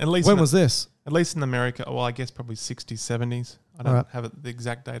this point, at least... When was this? At least in America, well, I guess probably 60s, 70s. I don't have the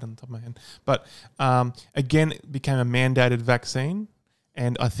exact date on the top of my head. But again, it became a mandated vaccine.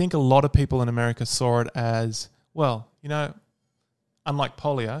 And I think a lot of people in America saw it as, well, unlike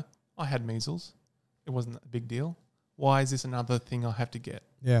polio, I had measles. It wasn't a big deal. Why is this another thing I have to get?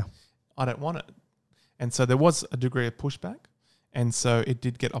 Yeah. I don't want it. And so there was a degree of pushback. And so it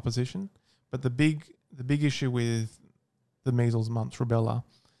did get opposition. But the big issue with the measles, mumps, rubella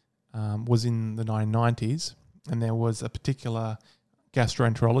was in the 1990s. And there was a particular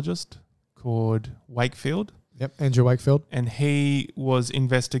gastroenterologist called Wakefield. Yep, Andrew Wakefield. And he was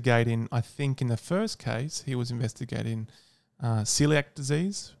investigating, I think in the first case, he was investigating celiac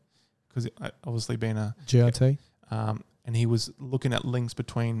disease, because obviously being a... GIT. And he was looking at links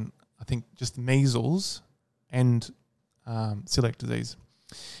between, I think, just measles and celiac disease.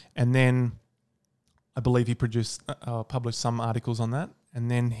 And then I believe he published some articles on that. And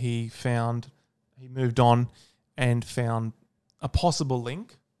then he moved on and found a possible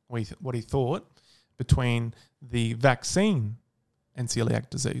link, what he thought, between the vaccine and celiac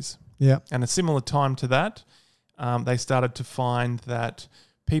disease. Yeah. And a similar time to that, they started to find that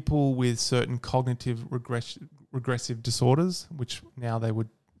people with certain cognitive regressive disorders, which now they would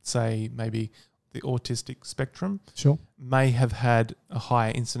say maybe the autistic spectrum, sure, may have had a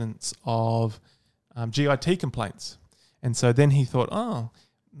higher incidence of GIT complaints. And so then he thought,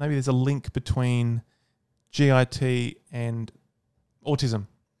 maybe there's a link between GIT and autism.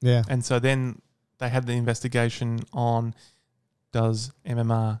 Yeah. And so then they had the investigation on, does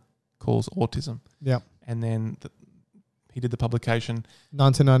MMR cause autism? Yeah. And then he did the publication.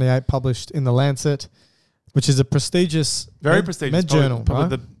 1998, published in The Lancet, which is a prestigious, very prestigious med journal,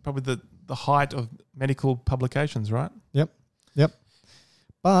 probably right? probably the height of medical publications, right? Yep.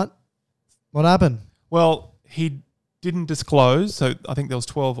 But what happened? Well, he didn't disclose. So I think there was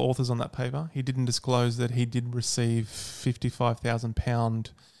 12 authors on that paper. He didn't disclose that he did receive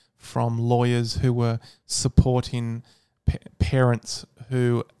 £55,000 from lawyers who were supporting parents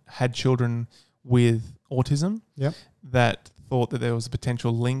who had children with autism. Yep. That thought that there was a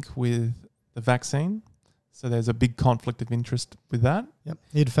potential link with the vaccine. So there's a big conflict of interest with that. Yep.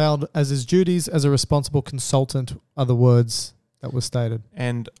 He'd failed as his duties as a responsible consultant are the words that were stated.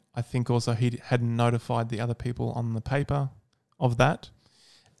 And I think also he hadn't notified the other people on the paper of that.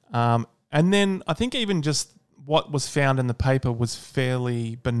 And then I think even just what was found in the paper was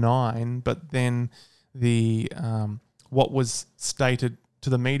fairly benign, but then the what was stated to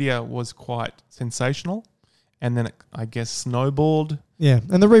the media was quite sensational. And then it, I guess, snowballed. Yeah,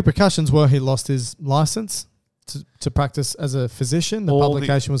 and the repercussions were he lost his license to practice as a physician. The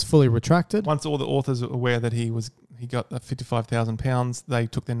publication was fully retracted. Once all the authors were aware that he got £55,000, they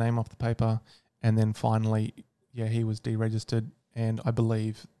took their name off the paper, and then finally, he was deregistered, and I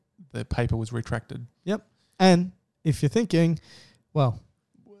believe the paper was retracted. Yep. And if you're thinking, well,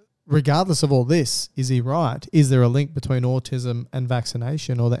 regardless of all this, is he right? Is there a link between autism and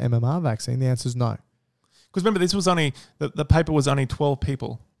vaccination or the MMR vaccine? The answer is no. Because remember, this was only the paper was only 12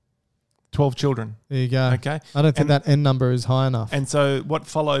 people. 12 children. There you go. Okay. I don't think that N number is high enough. And so what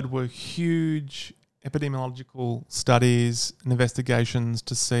followed were huge epidemiological studies and investigations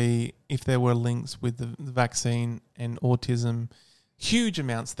to see if there were links with the vaccine and autism. Huge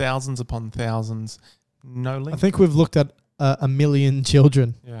amounts, thousands upon thousands. No link. I think we've looked at 1 million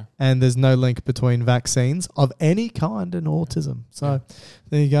children and there's no link between vaccines of any kind and autism. So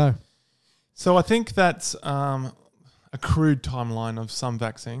there you go. So I think that's a crude timeline of some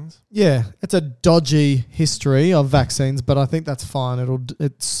vaccines. Yeah, it's a dodgy history of vaccines, but I think that's fine.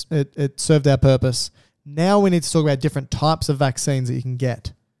 It served our purpose. Now we need to talk about different types of vaccines that you can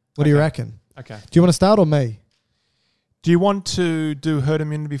get. What do you reckon? Okay. Do you want to start or me? Do you want to do herd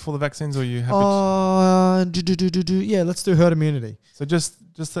immunity before the vaccines, or are you happy? Yeah, let's do herd immunity. So just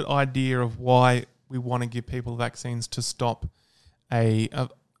that idea of why we want to give people vaccines to stop an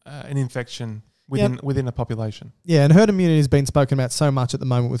infection within a population. Yeah, and herd immunity has been spoken about so much at the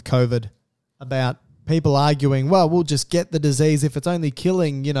moment with COVID, about people arguing, well, we'll just get the disease. If it's only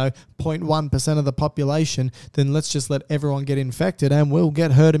killing, 0.1% of the population, then let's just let everyone get infected and we'll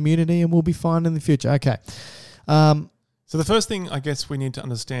get herd immunity and we'll be fine in the future. Okay. So the first thing I guess we need to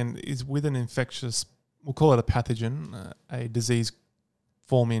understand is with an infectious, we'll call it a pathogen, a disease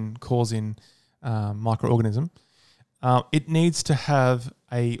causing microorganism, it needs to have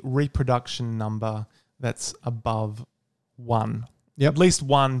a reproduction number that's above 1. Yep. At least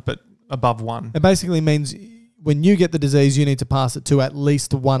 1, but above 1. It basically means when you get the disease, you need to pass it to at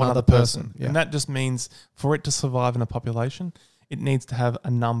least one other person. Yeah. And that just means for it to survive in a population, it needs to have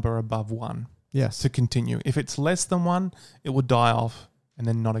a number above 1 to continue. If it's less than 1, it will die off and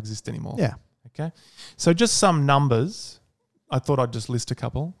then not exist anymore. Yeah. Okay. So just some numbers. I thought I'd just list a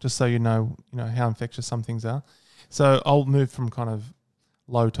couple just so you know how infectious some things are. So I'll move from kind of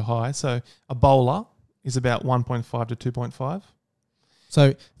low to high. So Ebola is about 1.5 to 2.5.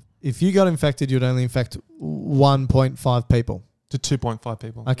 So if you got infected, you'd only infect 1.5 people. To 2.5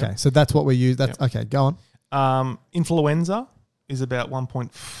 people. Okay, yep. so that's what we use. Okay, go on. Influenza is about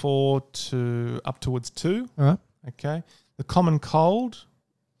 1.4 to up towards 2. All right. Okay. The common cold,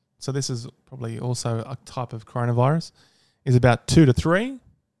 so this is probably also a type of coronavirus, is about 2 to 3.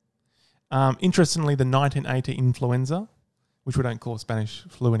 Interestingly, the 1980 influenza, which we don't call Spanish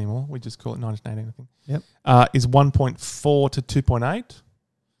flu anymore, we just call it 1918, I think. Yep. Is 1.4 to 2.8.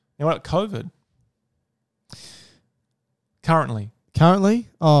 Now, what about COVID? Currently,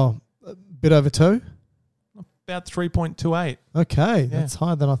 a bit over 2. About 3.28. Okay, that's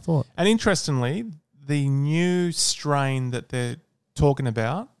higher than I thought. And interestingly, the new strain that they're talking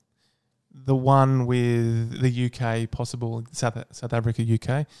about, the one with the UK, possible South Africa,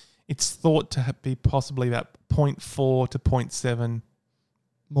 UK, it's thought to be possibly about 0.4 to 0.7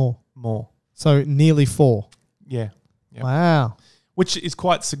 more. So nearly 4. Yeah. Yep. Wow. Which is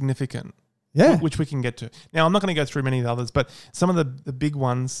quite significant. Yeah. Which we can get to. Now, I'm not going to go through many of the others, but some of the big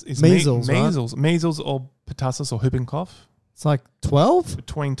ones is measles, measles, right? Measles or pertussis or whooping cough. It's like 12?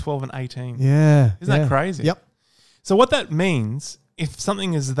 Between 12 and 18. Yeah. Isn't that crazy? Yep. So what that means, if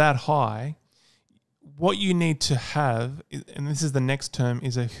something is that high, what you need to have, and this is the next term,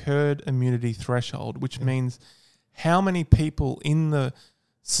 is a herd immunity threshold, which means how many people in the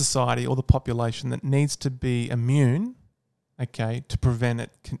society or the population that needs to be immune, to prevent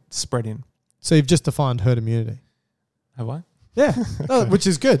it spreading. So you've just defined herd immunity. Have I? Yeah, which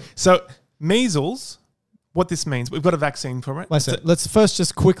is good. So measles, what this means, we've got a vaccine for it. Wait a second. Let's first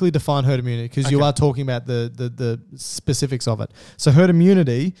just quickly define herd immunity because you are talking about the specifics of it. So herd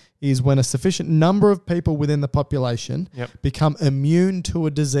immunity is when a sufficient number of people within the population become immune to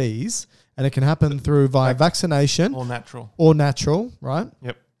a disease, and it can happen via vaccination. Or natural, right?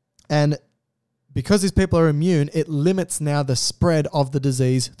 Yep. And because these people are immune, it limits now the spread of the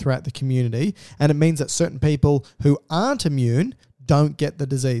disease throughout the community. And it means that certain people who aren't immune don't get the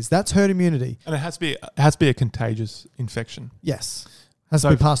disease. That's herd immunity. And it has to be a contagious infection. Yes. Has to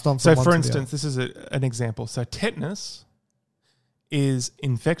be passed on from So one for to the instance, this is an example. So tetanus is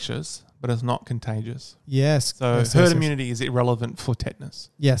infectious, but it's not contagious. Yes. So yes, herd yes, immunity is irrelevant for tetanus.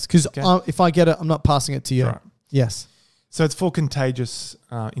 Yes, because Okay. if I get it, I'm not passing it to you. Right. Yes. So it's for contagious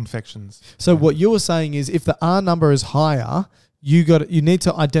infections. So what you were saying is if the R number is higher, you need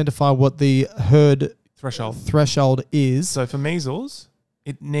to identify what the herd threshold is. So for measles,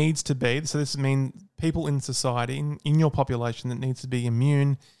 it needs to be, so this means people in society, in your population that needs to be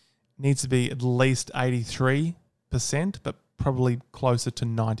immune, needs to be at least 83%, but probably closer to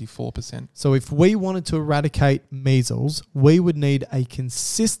 94%. So if we wanted to eradicate measles, we would need a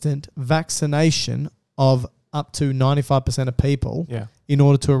consistent vaccination of up to 95% of people in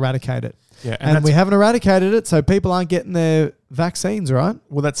order to eradicate it. Yeah, and we haven't eradicated it, so people aren't getting their vaccines, right?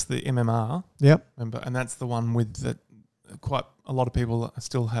 Well, that's the MMR. Yep. Remember, and that's the one with that quite a lot of people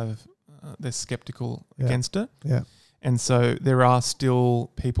still have, they're skeptical against it. Yeah. And so there are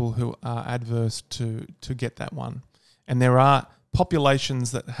still people who are adverse to get that one. And there are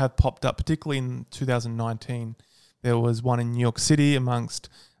populations that have popped up, particularly in 2019. There was one in New York City amongst,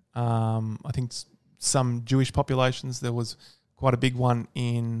 I think, some Jewish populations. There was quite a big one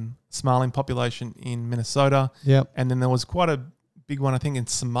in Smiling population in Minnesota. Yep. And then there was quite a big one, I think, in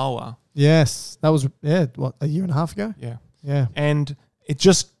Samoa. Yes. That was, what, a year and a half ago? Yeah. Yeah. And it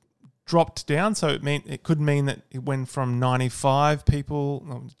just dropped down. So it could mean that it went from 95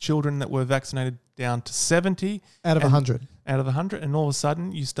 people, children that were vaccinated, down to 70. Out of 100. Out of 100. And all of a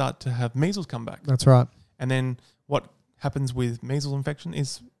sudden, you start to have measles come back. That's right. And then what happens with measles infection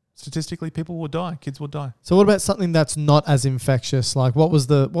is statistically people will die. Kids will die. So what about something that's not as infectious? Like what was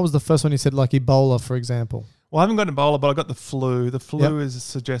the first one you said, like Ebola, for example? Well, I haven't got Ebola, but I got the flu. The flu is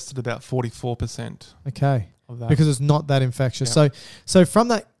suggested about 44%. Okay. Of that. Because it's not that infectious. So from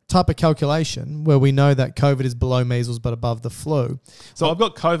that type of calculation where we know that COVID is below measles but above the flu. So I've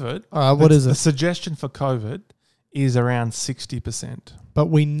got COVID. All right, what is it? The suggestion for COVID is around 60%. But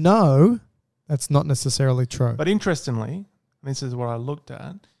we know that's not necessarily true. But interestingly, this is what I looked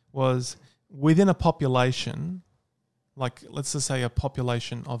at, was within a population, like let's just say a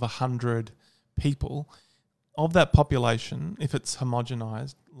population of 100 people, of that population, if it's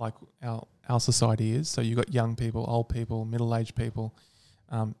homogenized like our society is, so you've got young people, old people, middle-aged people,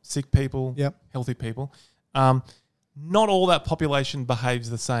 sick people, healthy people, not all that population behaves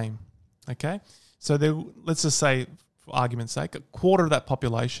the same, okay? So let's just say, for argument's sake, a quarter of that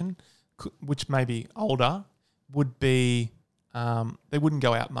population, which may be older, would be they wouldn't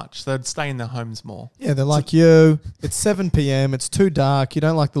go out much. They'd stay in their homes more. Yeah, they're like you. It's 7 p.m. It's too dark. You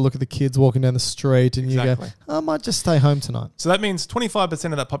don't like the look of the kids walking down the street, and you go, I might just stay home tonight. So that means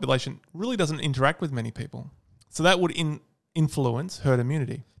 25% of that population really doesn't interact with many people. So that would influence herd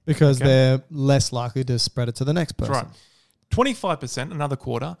immunity. Because they're less likely to spread it to the next person. That's right. 25%, another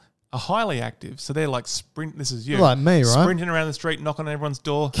quarter, are highly active. So they're like this is you. Like me, right? Sprinting around the street, knocking on everyone's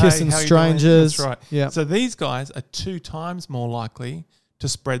door. Kissing hey, how strangers. You doing? That's right. Yeah. So these guys are 2 times more likely to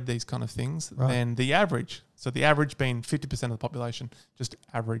spread these kind of things than the average. So the average being 50% of the population, just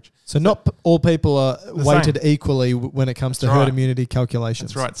average. So not all people are weighted equally when it comes to herd immunity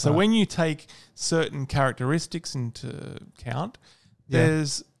calculations. That's right. So when you take certain characteristics into account,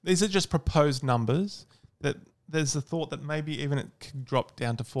 these are just proposed numbers that there's a thought that maybe even it could drop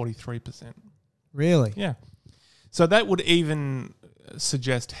down to 43%. Really? Yeah. So that would even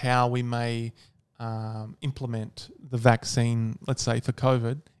suggest how we may implement the vaccine, let's say for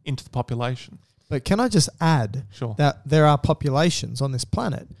COVID, into the population. But can I just add Sure. that there are populations on this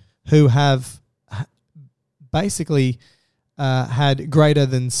planet who have basically had greater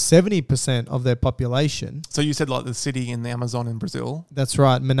than 70% of their population. So you said like the city in the Amazon in Brazil. That's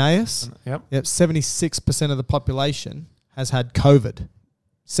right, Manaus. Yep. 76% of the population has had COVID.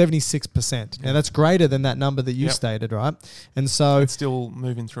 76%. Now that's greater than that number that you stated, right? And so it's still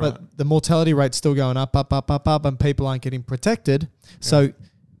moving through it. But the mortality rate's still going up, and people aren't getting protected. So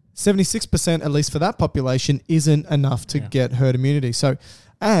 76%, at least for that population, isn't enough to get herd immunity. So,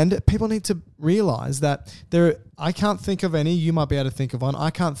 and people need to realize that I can't think of any, you might be able to think of one,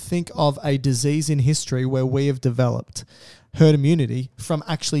 I can't think of a disease in history where we have developed herd immunity from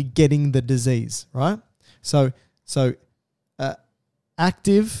actually getting the disease, right? So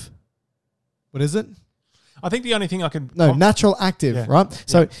active, what is it? I think the only thing I can... natural active, right?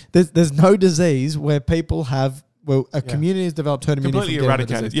 So there's no disease where people have... Well, a community has developed herd immunity. Completely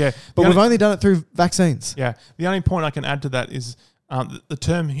eradicated, But we've only done it through vaccines. Yeah. The only point I can add to that is The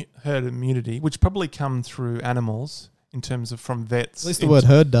term herd immunity, which probably come through animals in terms of from vets. At least the word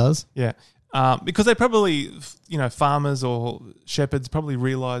herd does. Yeah. Because they probably, farmers or shepherds probably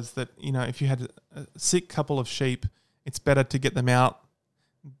realised that, if you had a sick couple of sheep, it's better to get them out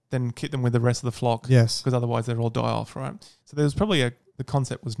than keep them with the rest of the flock. Yes. Because otherwise they'll all die off, right? So there was probably the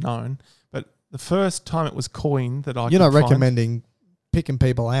concept was known, but the first time it was coined that You're not recommending picking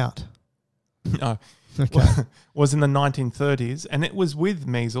people out. No. Okay. Was in the 1930s, and it was with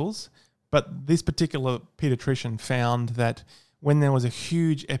measles, but this particular paediatrician found that when there was a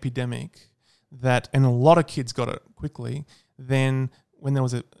huge epidemic, and a lot of kids got it quickly, then when there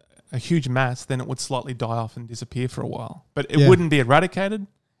was a huge mass, then it would slightly die off and disappear for a while. But it wouldn't be eradicated.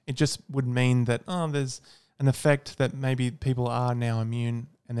 It just would mean that, there's an effect that maybe people are now immune,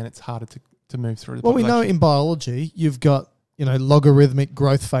 and then it's harder to move through the population. We know in biology, you've got logarithmic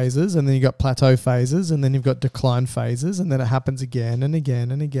growth phases, and then you've got plateau phases, and then you've got decline phases, and then it happens again and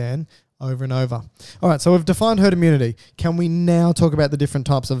again and again, over and over. All right, so we've defined herd immunity. Can we now talk about the different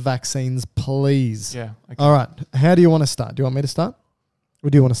types of vaccines, please? Yeah. Okay. All right, how do you want to start? Do you want me to start? Or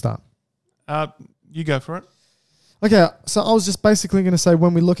do you want to start? You go for it. Okay, so I was just basically going to say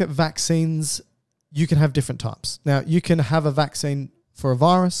when we look at vaccines, you can have different types. Now, you can have a vaccine for a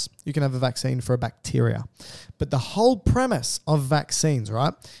virus, you can have a vaccine for a bacteria. But the whole premise of vaccines,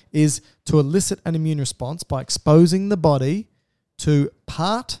 right, is to elicit an immune response by exposing the body to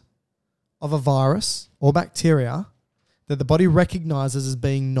part of a virus or bacteria that the body recognizes as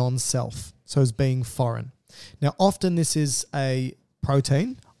being non-self, so as being foreign. Now, often this is a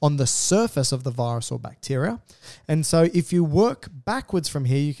protein on the surface of the virus or bacteria. And so if you work backwards from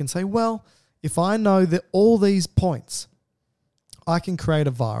here, you can say, well, if I know that all these points, I can create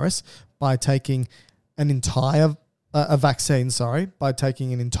a virus by taking an entire, by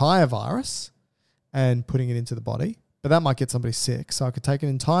taking an entire virus and putting it into the body. But that might get somebody sick. So I could take an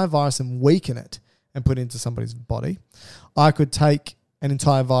entire virus and weaken it and put it into somebody's body. I could take an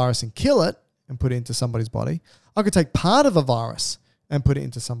entire virus and kill it and put it into somebody's body. I could take part of a virus and put it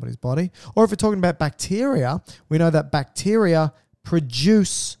into somebody's body. Or if we're talking about bacteria, we know that bacteria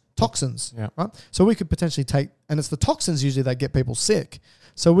produce toxins, right? So we could potentially take, and it's the toxins usually that get people sick.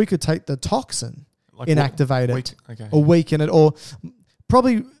 So we could take the toxin, inactivate it, or weaken it, or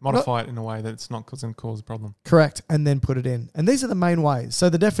probably modify it in a way that it's not going to cause a problem. Correct, and then put it in. And these are the main ways. So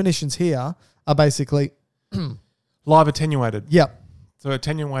the definitions here are basically live attenuated. Yep. So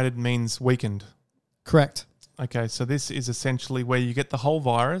attenuated means weakened. Correct. Okay, so this is essentially where you get the whole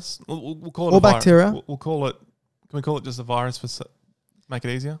virus. We'll call it or a bacteria. We'll call it. Can we call it just a virus for make it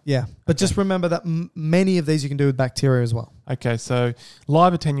easier? Yeah, but just remember that many of these you can do with bacteria as well. Okay, so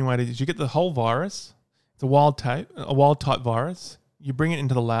live attenuated is you get the whole virus. It's a wild type virus. You bring it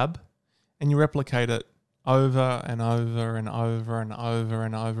into the lab, and you replicate it over and over and over and over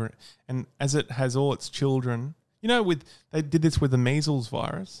and over. And as it has all its children, they did this with the measles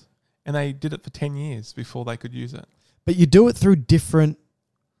virus, and they did it for 10 years before they could use it. But you do it through different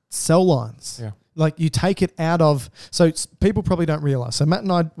cell lines. Yeah. Like you take it out of, so people probably don't realize. So Matt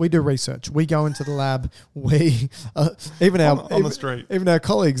and I, we do research. We go into the lab. We even on the street. Even our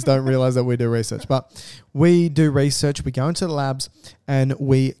colleagues don't realize that we do research. But we do research. We go into the labs and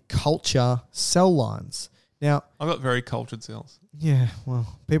we culture cell lines. Now, I've got very cultured cells. Yeah,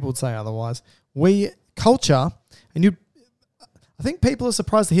 well, people would say otherwise. We culture, and I think people are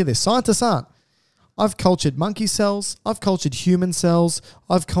surprised to hear this. Scientists aren't. I've cultured monkey cells. I've cultured human cells.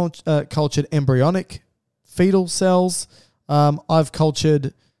 I've cultured embryonic fetal cells. I've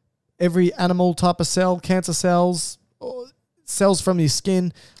cultured every animal type of cell, cancer cells, cells from your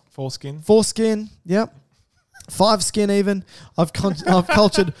skin. Foreskin, yep. 5 skin even. I've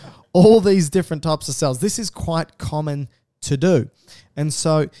cultured all these different types of cells. This is quite common to do. And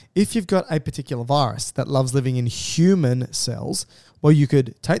so if you've got a particular virus that loves living in human cells, well, you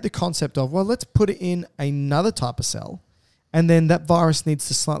could take the concept of, well, let's put it in another type of cell, and then that virus needs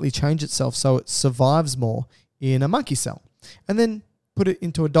to slightly change itself so it survives more in a monkey cell, and then put it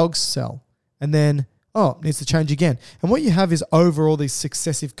into a dog's cell, and then, it needs to change again. And what you have is over all these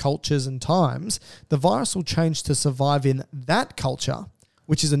successive cultures and times, the virus will change to survive in that culture,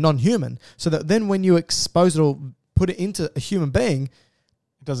 which is a non-human, so that then when you expose it or put it into a human being,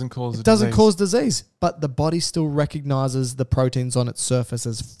 it doesn't cause disease, but the body still recognizes the proteins on its surface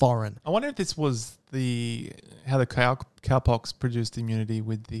as foreign. I wonder if this was how the cowpox produced immunity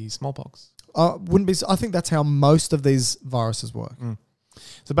with the smallpox. Wouldn't be. I think that's how most of these viruses work.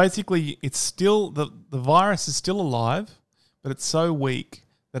 So basically, it's still the virus is still alive, but it's so weak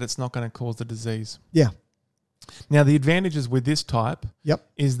that it's not going to cause the disease. Yeah. Now, the advantages with this type Yep.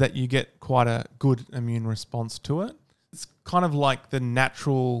 is that you get quite a good immune response to it. it's kind of like the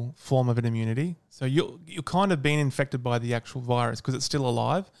natural form of an immunity. So you're kind of being infected by the actual virus because it's still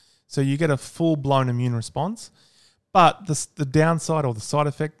alive. So you get a full-blown immune response. But the downside or the side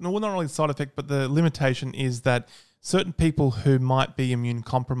effect, no, well, not really the side effect, but the limitation is that certain people who might be immune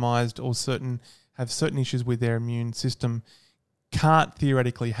compromised or have certain issues with their immune system can't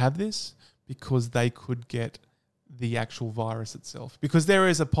theoretically have this because they could get the actual virus itself. Because there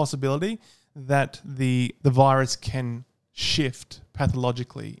is a possibility that the virus can shift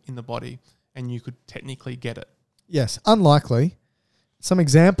pathologically in the body and you could technically get it. Yes, unlikely. Some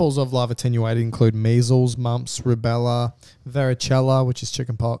examples of live attenuated include measles, mumps, rubella, varicella, which is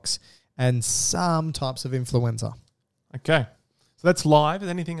chickenpox, and some types of influenza. Okay. So that's live. Is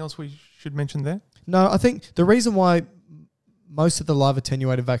there anything else we should mention there? No, I think the reason why most of the live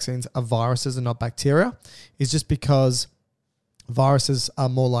attenuated vaccines are viruses and not bacteria is just because viruses are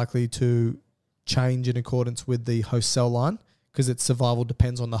more likely to change in accordance with the host cell line because its survival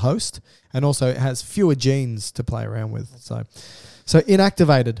depends on the host, and also it has fewer genes to play around with. So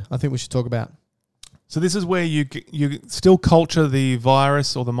inactivated, I think we should talk about. So this is where you still culture the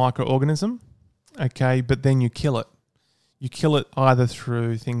virus or the microorganism, okay, but then you kill it. You kill it either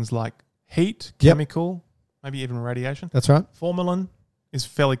through things like heat, chemical, maybe even radiation. That's right. Formalin is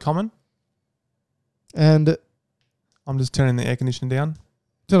fairly common. And I'm just turning the air conditioning down.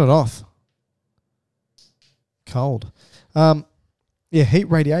 Turn it off. Cold. Heat,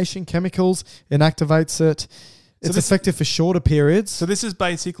 radiation, chemicals, inactivates it. It's effective for shorter periods. So this is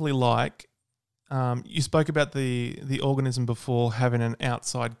basically like, you spoke about the organism before having an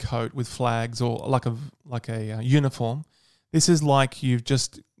outside coat with flags or like a uniform. This is like you've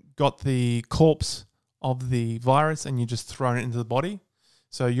just got the corpse of the virus and you just thrown it into the body.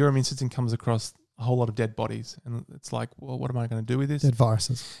 So your immune system comes across a whole lot of dead bodies, and it's like, well, what am I going to do with this? Dead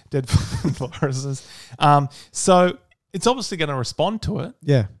viruses. So it's obviously going to respond to it.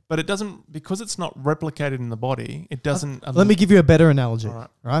 Yeah. But it doesn't, because it's not replicated in the body, it doesn't. Let me give you a better analogy. All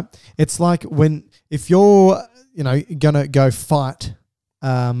right? It's like if you're, going to go fight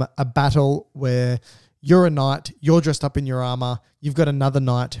a battle where you're a knight, you're dressed up in your armor, you've got another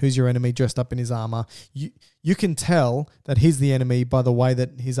knight who's your enemy dressed up in his armor. You can tell that he's the enemy by the way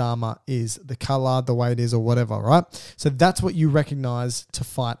that his armor is, the color, the way it is, or whatever, right? So that's what you recognize to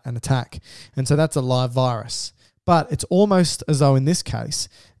fight and attack. And so that's a live virus. But it's almost as though in this case,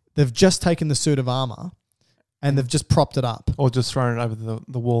 they've just taken the suit of armor and they've just propped it up. Or just thrown it over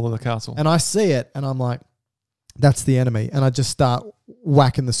the wall of the castle. And I see it and I'm like, that's the enemy. And I just start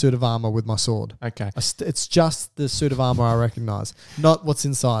whacking the suit of armor with my sword. Okay. It's just the suit of armor I recognize, not what's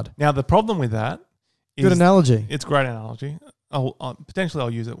inside. Now, the problem with that is... Good analogy. It's a great analogy. Potentially I'll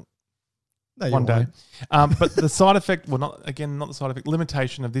use it No, one day. won't. But the side effect, not the side effect,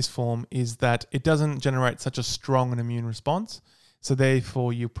 limitation of this form is that it doesn't generate such a strong an immune response. So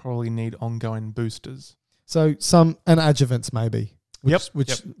therefore you probably need ongoing boosters. So and adjuvants maybe,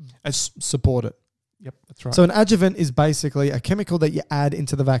 which support it. Yep, that's right. So an adjuvant is basically a chemical that you add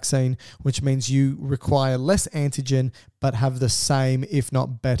into the vaccine, which means you require less antigen but have the same, if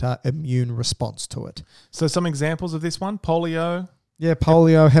not better, immune response to it. So some examples of this one: polio. Yeah,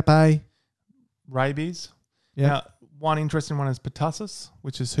 polio, Hep A. Rabies. Yeah. Now, one interesting one is pertussis,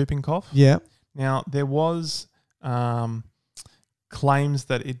 which is whooping cough. Yeah. Now, there was claims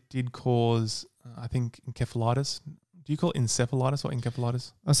that it did cause, I think, encephalitis. Do you call it encephalitis or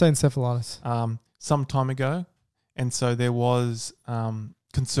encephalitis? I say encephalitis. Some time ago. And so there was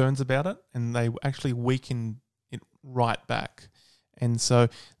concerns about it, and they actually weakened it right back. And so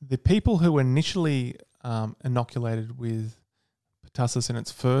the people who were initially inoculated with pertussis in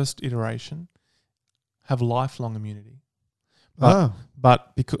its first iteration have lifelong immunity.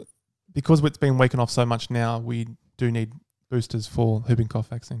 But because it's been weakened off so much now, we do need boosters for whooping cough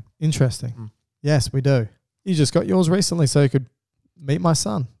vaccine. Interesting. Mm. Yes, we do. You just got yours recently so you could meet my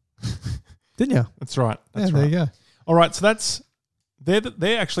son. Didn't you? That's right. There you go. All right, so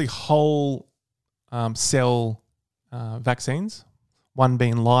they're actually whole cell vaccines, one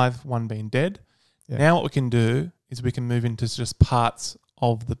being live, one being dead. Yeah. Now what we can do is we can move into just parts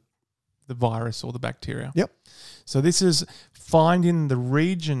of the virus or the bacteria. Yep. So this is finding the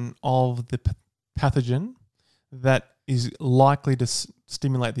region of the pathogen that is likely to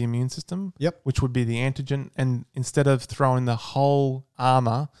stimulate the immune system, which would be the antigen. And instead of throwing the whole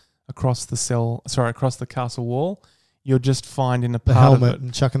armor across the castle wall, you're just finding a part helmet of it.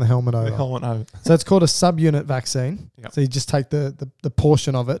 and chucking the helmet over. The helmet over. So it's called a subunit vaccine. Yep. So you just take the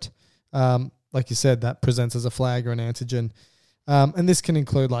portion of it, like you said, that presents as a flag or an antigen. And this can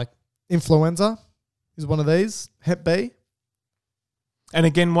include like influenza is one of these, Hep B. And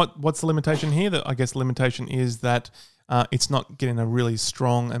again, what's the limitation here? I guess the limitation is that it's not getting a really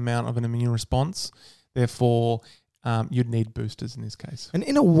strong amount of an immune response. Therefore, you'd need boosters in this case. And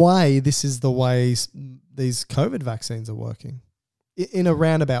in a way, this is the way these COVID vaccines are working, in a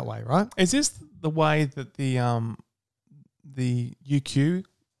roundabout way, right? Is this the way that the UQ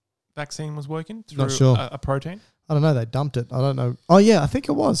vaccine was working through Not sure. a protein? I don't know. They dumped it. I don't know. Oh, yeah, I think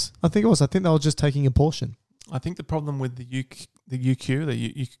it was. I think they were just taking a portion. I think the problem with the UQ,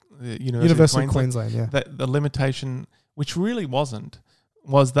 the University of Queensland, yeah. That the limitation, which really wasn't,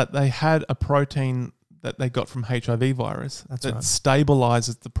 was that they had a protein that they got from HIV virus that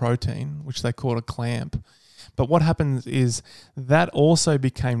stabilizes the protein, which they called a clamp. But what happens is that also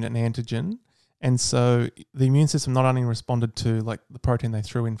became an antigen, and so the immune system not only responded to like the protein they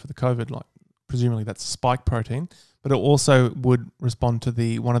threw in for the COVID, like presumably that's a spike protein, but it also would respond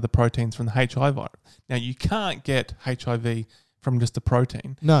to one of the proteins from the HIV virus. Now, you can't get HIV from just a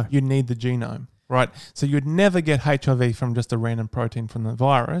protein. No. You need the genome, right? So you'd never get HIV from just a random protein from the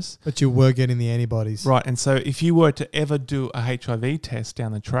virus. But you were getting the antibodies. Right, and so if you were to ever do a HIV test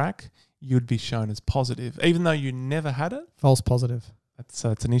down the track, you'd be shown as positive, even though you never had it. False positive.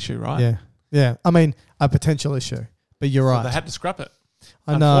 So it's an issue, right? Yeah. Yeah. I mean, a potential issue, but you're right. So they had to scrap it.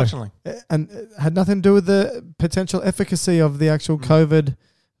 I know. Unfortunately. And it had nothing to do with the potential efficacy of the actual COVID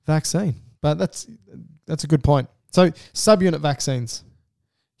vaccine. But that's a good point. So subunit vaccines.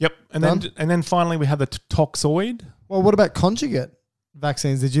 Yep. And then finally we have the toxoid. Well, what about conjugate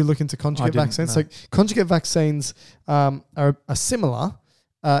vaccines? Did you look into conjugate vaccines? No. So conjugate vaccines are similar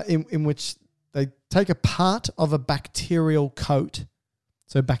in which they take a part of a bacterial coat,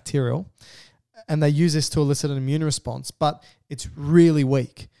 so bacterial, and they use this to elicit an immune response, but it's really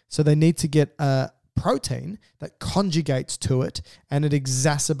weak. So they need to get a protein that conjugates to it, and it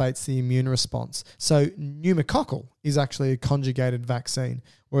exacerbates the immune response. So pneumococcal is actually a conjugated vaccine,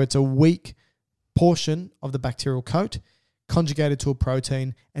 where it's a weak portion of the bacterial coat conjugated to a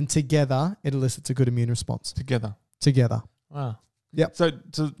protein, and together it elicits a good immune response. Together. Wow. Yep. So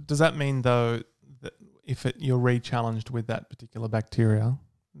does that mean, though, that if you're re-challenged with that particular bacteria,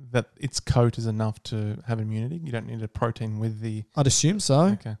 that its coat is enough to have immunity? You don't need a protein with the... I'd assume so.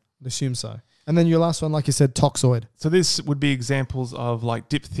 Okay. I'd assume so. And then your last one, like you said, toxoid. So this would be examples of like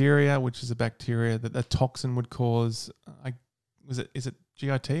diphtheria, which is a bacteria that a toxin would cause. Is it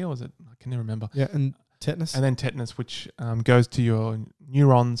GIT or is it? I can never remember. Yeah, and tetanus. And then tetanus, which goes to your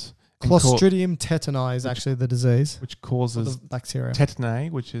neurons. Clostridium tetani is actually the disease, which causes bacteria.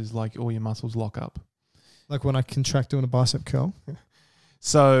 Tetany, which is like all your muscles lock up. Like when I contract doing a bicep curl.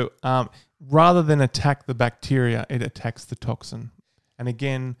 So rather than attack the bacteria, it attacks the toxin. And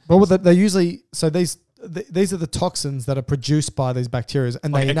again... Well, they usually... So these are the toxins that are produced by these bacteria,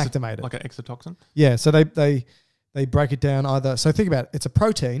 and like they inactivate it. Like an exotoxin? Yeah, so they break it down either... So think about it. It's a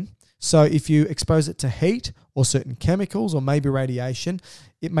protein. So if you expose it to heat or certain chemicals or maybe radiation,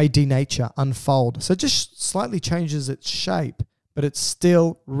 it may denature, unfold. So it just slightly changes its shape, but it's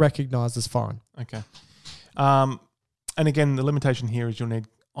still recognized as foreign. Okay. And again, the limitation here is you'll need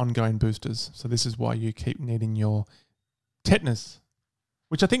ongoing boosters. So this is why you keep needing your tetanus,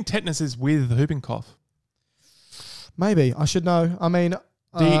 which I think tetanus is with whooping cough. Maybe. I should know. I mean...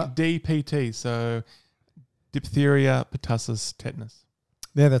 DPT, so diphtheria, pertussis, tetanus.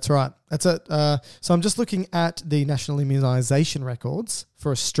 Yeah, that's right. That's it. So I'm just looking at the national immunisation records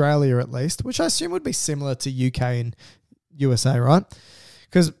for Australia at least, which I assume would be similar to UK and USA, right?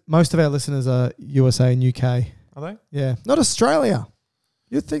 Because most of our listeners are USA and UK. Are they? Yeah. Not Australia.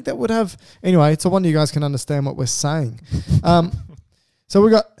 You'd think that would have... Anyway, it's a wonder you guys can understand what we're saying. So we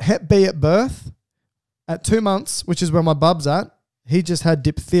got Hep B at birth. At 2 months, which is where my bub's at, he just had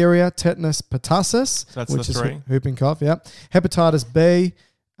diphtheria, tetanus, pertussis, so that's which the is three. Whooping cough, yeah. Hepatitis B,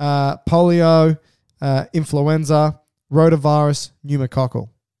 polio, influenza, rotavirus, pneumococcal.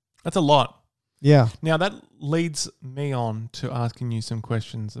 That's a lot. Yeah. Now that leads me on to asking you some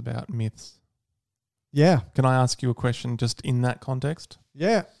questions about myths. Yeah. Can I ask you a question just in that context?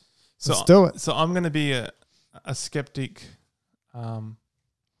 Yeah. So, let's do it. So I'm going to be a skeptic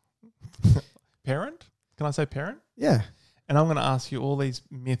parent. Can I say parent? Yeah. And I'm going to ask you all these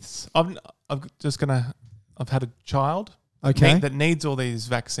myths. I've had a child that needs all these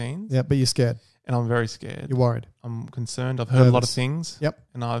vaccines. Yeah, but you're scared. And I'm very scared. You're worried. I'm concerned. I've heard a lot of things. Yep.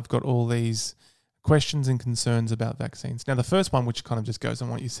 And I've got all these questions and concerns about vaccines. Now, the first one, which kind of just goes on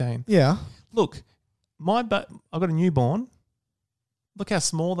what you're saying. Yeah. Look, I've got a newborn. Look how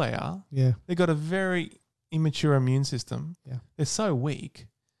small they are. Yeah. They've got a very immature immune system. Yeah. They're so weak.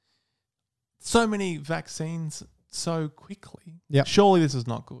 So many vaccines so quickly. Yeah. Surely this is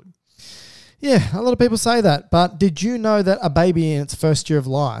not good. Yeah, a lot of people say that. But did you know that a baby in its first year of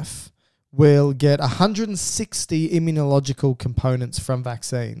life will get 160 immunological components from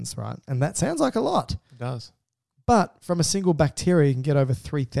vaccines, right? And that sounds like a lot. It does. But from a single bacteria, you can get over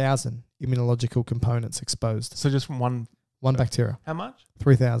 3,000 immunological components exposed. So just from one Bacteria. How much?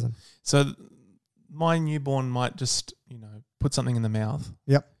 3,000. So my newborn might just, put something in the mouth.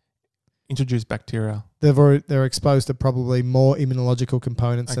 Yep. Introduce bacteria. They're exposed to probably more immunological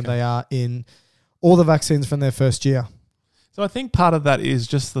components than they are in all the vaccines from their first year. So I think part of that is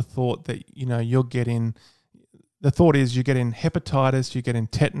just the thought that, you're getting hepatitis, you're getting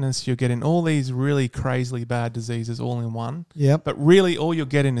tetanus, you're getting all these really crazily bad diseases all in one. Yep. But really all you're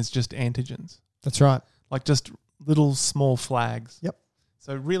getting is just antigens. That's right. Like just little small flags. Yep.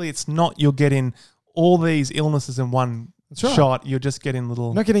 So really it's not you're getting all these illnesses in one That's right. shot. You're just getting little...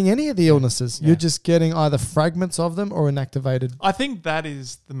 You're not getting any of the illnesses. Yeah. You're just getting either fragments of them or inactivated. I think that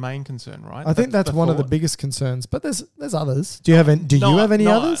is the main concern, right? I think that's one of the thought. biggest concerns. But there's others. Do you have any, you have any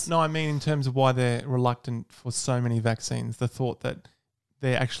others? No, I mean in terms of why they're reluctant for so many vaccines. The thought that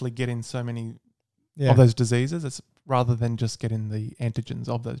they're actually getting so many of those diseases, it's rather than just getting the antigens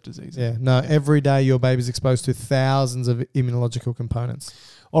of those diseases. Yeah. No, every day your baby's exposed to thousands of immunological components.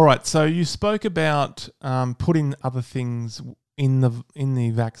 All right. So you spoke about putting other things in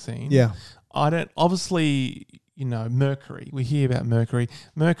the vaccine. Yeah. Obviously, mercury. We hear about mercury.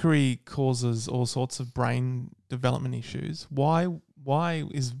 Mercury causes all sorts of brain development issues. Why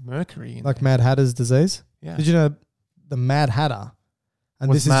is mercury in Like there? Mad Hatter's disease. Yeah. Did you know the Mad Hatter? And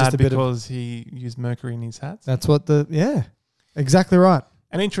Was this is mad just a bit of... because he used mercury in his hats? That's what exactly right.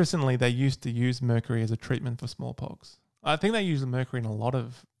 And interestingly, they used to use mercury as a treatment for smallpox. I think they used mercury in a lot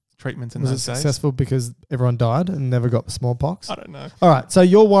of treatments in Was it those days. successful because everyone died and never got smallpox? I don't know. All right, so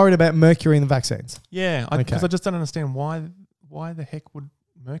you're worried about mercury in the vaccines. Yeah, Okay. because I just don't understand why the heck would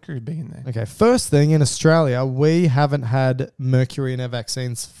mercury be in there? Okay, first thing, in Australia, we haven't had mercury in our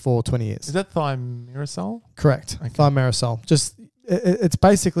vaccines for 20 years. Is that thimerosal? Correct. Okay. Thimerosal. Just it's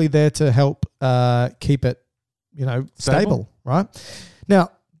basically there to help keep it, stable, right? Now,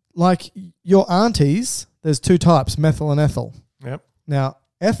 like your aunties, there's two types, methyl and ethyl. Yep. Now,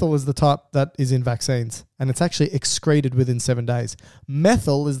 ethyl is the type that is in vaccines, and it's actually excreted within 7 days.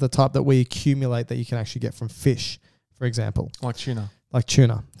 Methyl is the type that we accumulate that you can actually get from fish, for example. Like tuna. Like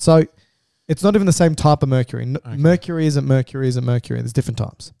tuna. So it's not even the same type of mercury. Okay. Mercury isn't mercury. There's different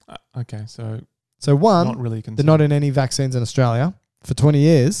types. Okay, so one, not really concerned. they're not in any vaccines in Australia for 20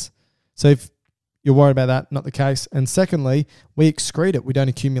 years. So if you're worried about that, not the case. And secondly, we excrete it. We don't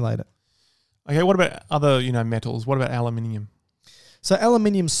accumulate it. Okay, what about other, metals? What about aluminium? So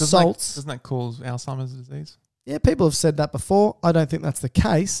aluminium salts. Doesn't that cause Alzheimer's disease? Yeah, people have said that before. I don't think that's the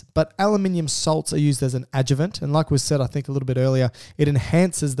case, but aluminium salts are used as an adjuvant. And like we said, I think a little bit earlier, it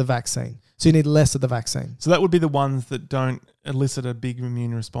enhances the vaccine. So you need less of the vaccine. So that would be the ones that don't elicit a big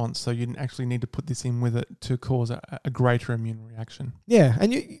immune response. So you actually need to put this in with it to cause a greater immune reaction. Yeah.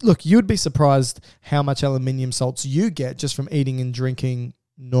 And you'd be surprised how much aluminium salts you get just from eating and drinking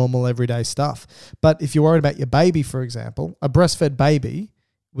normal everyday stuff. But if you're worried about your baby, for example, a breastfed baby,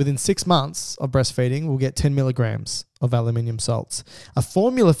 within 6 months of breastfeeding, will get 10 milligrams of aluminium salts. A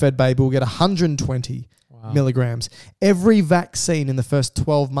formula-fed baby will get 120 milligrams. Every vaccine in the first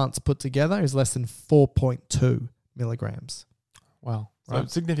 12 months put together is less than 4.2 milligrams. Wow. So Right.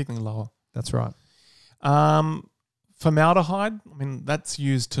 significantly lower. That's right. Formaldehyde, I mean, that's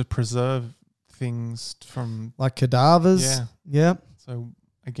used to preserve things from... Like cadavers. Yeah. Yeah. So,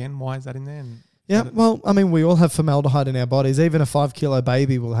 again, why is that in there? And Yeah, well, I mean, we all have formaldehyde in our bodies. Even a 5-kilo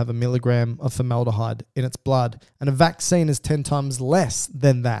baby will have 1 milligram of formaldehyde in its blood. And a vaccine is 10 times less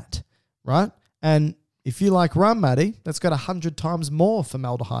than that, right? And if you like rum, Maddie, that's got 100 times more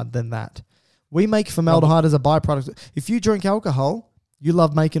formaldehyde than that. We make formaldehyde as a byproduct. If you drink alcohol, you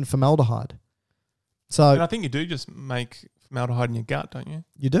love making formaldehyde. So and I think you do just make formaldehyde in your gut, don't you?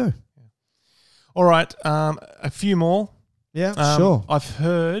 you do. All right, a few more. Yeah, sure. I've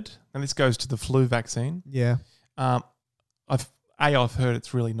heard, and this goes to the flu vaccine. Yeah. I've heard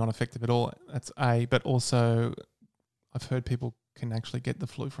it's really not effective at all. That's A, but also I've heard people can actually get the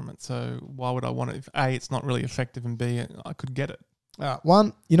flu from it. So why would I want it? If A, it's not really effective, and B, I could get it.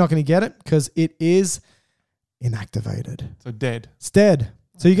 One, you're not going to get it because it is inactivated. So dead. It's dead.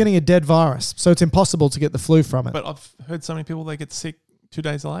 So you're getting a dead virus. So it's impossible to get the flu from it. But I've heard so many people, they get sick 2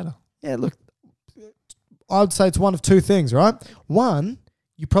 days later. Yeah, look, I would say it's one of two things, right? One,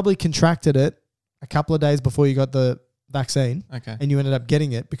 you probably contracted it a couple of days before you got the vaccine. Okay. And you ended up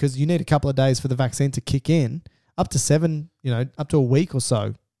getting it because you need a couple of days for the vaccine to kick in, up to a week or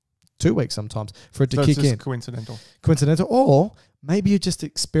so, 2 weeks sometimes for it to So kick it's just in. coincidental. Coincidental. Or maybe you're just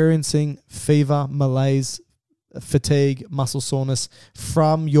experiencing fever, malaise, fatigue, muscle soreness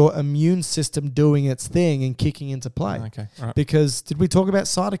from your immune system doing its thing and kicking into play. Okay, all right. Because did we talk about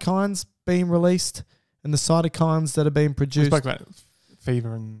cytokines being released and the cytokines that are being We produced? spoke about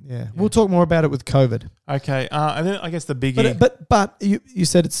fever and Yeah, we'll talk more about it with COVID. Okay, and then I guess the biggie. But you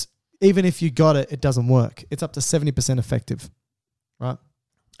said it's even if you got it, it doesn't work. It's up to 70% effective, right?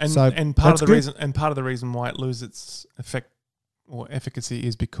 And part that's of the good. reason why it loses its effect or efficacy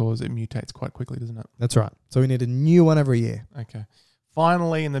is because it mutates quite quickly, doesn't it? That's right. So we need a new one every year. Okay.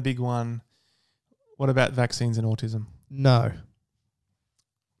 Finally, in the big one, what about vaccines and autism? No.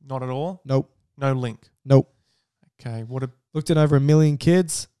 Not at all. Nope. No link. Nope. Okay. Looked at over 1 million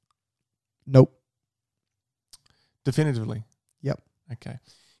kids. Nope. Definitively. Yep. Okay.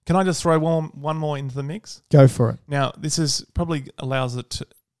 Can I just throw one more into the mix? Go for it. Now, this is probably allows it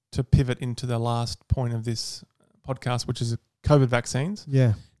to pivot into the last point of this podcast, which is COVID vaccines.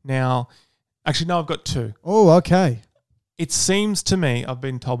 Yeah. Now, actually, no, I've got two. Oh, okay. It seems to me, I've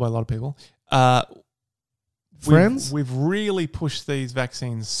been told by a lot of people, Friends? we've really pushed these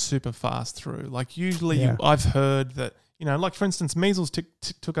vaccines super fast through. Like usually Yeah. I've heard that, like for instance, measles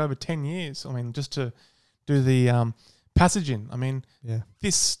took over 10 years. I mean, just to do the pathogen. I mean, Yeah.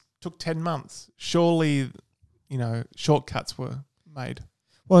 this took 10 months. Surely, shortcuts were made.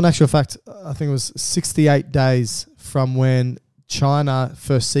 Well, in actual fact, I think it was 68 days from when China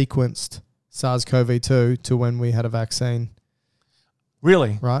first sequenced SARS-CoV-2 to when we had a vaccine,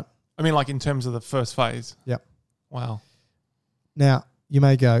 Really? right? I mean, like in terms of the first phase. Yep. Wow. Now, you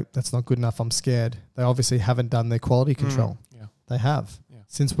may go, that's not good enough, I'm scared. They obviously haven't done their quality control. Yeah. They have. Yeah.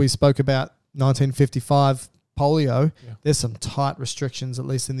 Since we spoke about 1955 polio, Yeah. there's some tight restrictions, at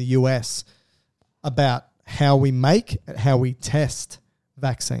least in the US, about how we make and how we test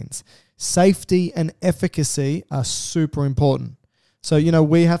vaccines. Safety and efficacy are super important. So,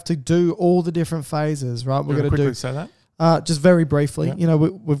 we have to do all the different phases, right? We're We're going going to to do, say that. just very briefly, Yeah.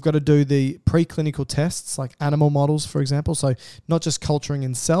 we've got to do the preclinical tests, like animal models, for example. So not just culturing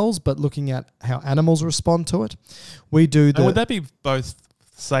in cells, but looking at how animals respond to it. We do And the... would that be both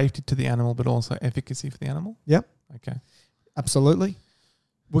safety to the animal, but also efficacy for the animal? Yep. Okay. Absolutely.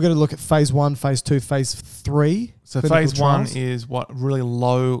 We're going to look at phase 1, phase 2, phase 3. So clinical phase 1 trials. is what really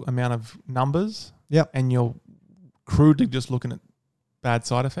low amount of numbers. Yep. And you're crudely just looking at bad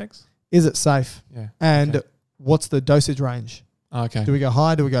side effects. Is it safe? Yeah. And okay. what's the dosage range? Okay. Do we go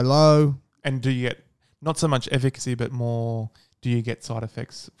high? Do we go low? And do you get not so much efficacy, but more? Do you get side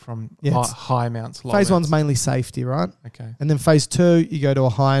effects from Yeah, it's- high amounts? Low Phase amounts? 1's mainly safety, right? Okay. And then phase 2, you go to a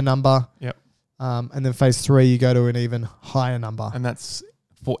higher number. Yep. And then phase 3, you go to an even higher number. And that's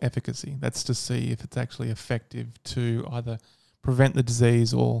for efficacy. That's to see if it's actually effective to either prevent the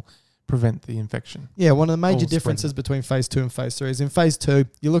disease or prevent the infection. Yeah, one of the major Or spreading differences it. between phase 2 and phase 3 is in phase 2,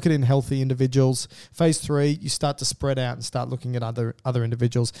 you look at it in healthy individuals. Phase 3, you start to spread out and start looking at other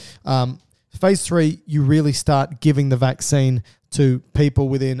individuals. Phase 3, you really start giving the vaccine to people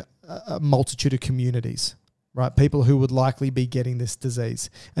within a multitude of communities, right? People who would likely be getting this disease.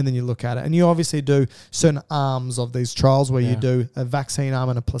 And then you look at it. And you obviously do certain arms of these trials where you Yeah. do a vaccine arm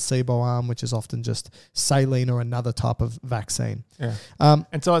and a placebo arm, which is often just saline or another type of vaccine. Yeah.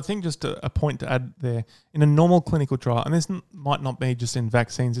 And so I think just a point to add there, in a normal clinical trial, and this might not be just in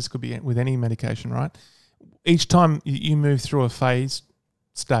vaccines, this could be with any medication, right? Each time you move through a phase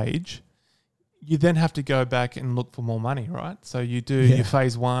stage, you then have to go back and look for more money, right? So you do your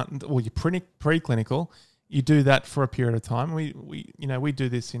phase 1 or your preclinical. You do that for a period of time. We do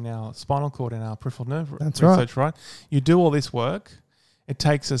this in our spinal cord and our peripheral nerve That's research, right? You do all this work. It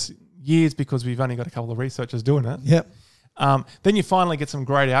takes us years because we've only got a couple of researchers doing it. Yep. Then you finally get some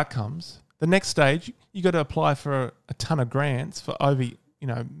great outcomes. The next stage, you got to apply for a ton of grants for over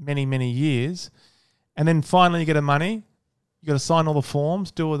many, many years, and then finally you get the money. You got to sign all the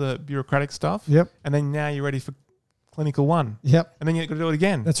forms, do all the bureaucratic stuff. Yep. And then now you're ready for clinical 1. Yep. And then you got to do it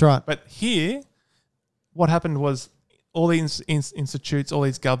again. That's right. But here, what happened was all these institutes, all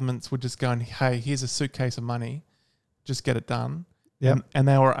these governments were just going, hey, here's a suitcase of money. Just get it done. Yep. And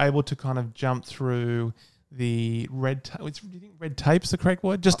they were able to kind of jump through the red tape. Do you think red tape's the correct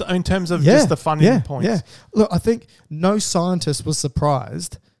word? Just in terms of just the funding points. Yeah. Look, I think no scientist was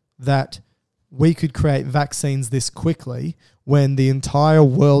surprised that we could create vaccines this quickly when the entire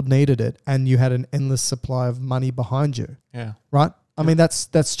world needed it and you had an endless supply of money behind you, Yeah. right? I mean, that's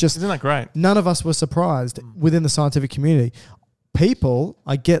just... Isn't that great? None of us were surprised within the scientific community.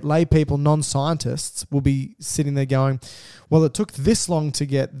 I get lay people, non-scientists, will be sitting there going, well, it took this long to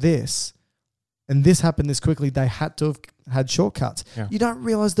get this, and this happened this quickly. They had to have had shortcuts. Yeah. You don't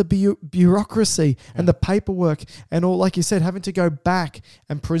realize the bureaucracy and the paperwork and all, like you said, having to go back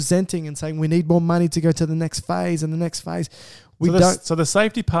and presenting and saying we need more money to go to the next phase and the next phase. So the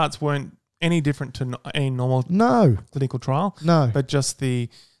safety parts weren't any different to any normal clinical trial. No. But just the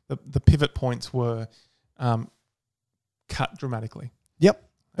pivot points were cut dramatically. Yep.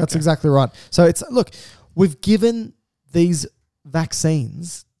 That's exactly right. So we've given these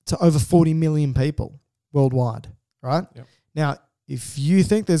vaccines to over 40 million people worldwide, right? Yep. Now, if you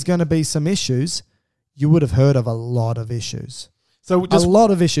think there's going to be some issues, you would have heard of a lot of issues. So a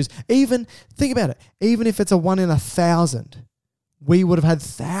lot of issues. Even, think about it, even if it's a 1 in 1,000, we would have had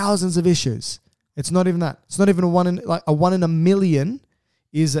thousands of issues. It's not even that. It's not even a 1 in 1,000,000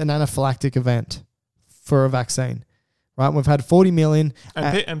 is an anaphylactic event for a vaccine, right? We've had 40 million.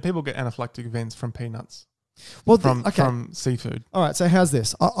 And people get anaphylactic events from peanuts. Well, from seafood. All right, so how's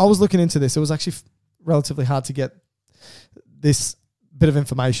this? I was looking into this. It was actually relatively hard to get this bit of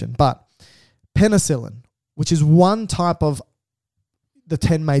information. But penicillin, which is one type of the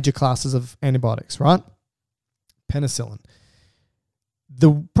 10 major classes of antibiotics, right? Penicillin.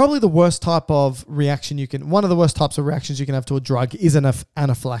 Probably the worst type of reaction one of the worst types of reactions you can have to a drug is an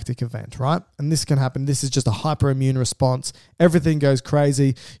anaphylactic event, right? And this can happen. This is just a hyperimmune response. Everything goes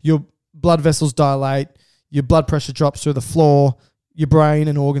crazy. Your blood vessels dilate. Your blood pressure drops through the floor. Your brain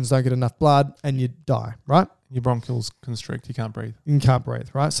and organs don't get enough blood and you die, right? Your bronchioles constrict. You can't breathe. You can't breathe,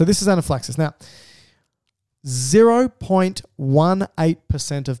 right? So this is anaphylaxis. Now,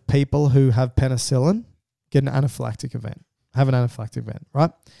 0.18% of people who have penicillin get an anaphylactic event. Have an anaphylactic event,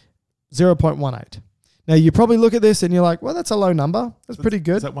 right? 0.18. Now, you probably look at this and you're like, well, that's a low number. That's pretty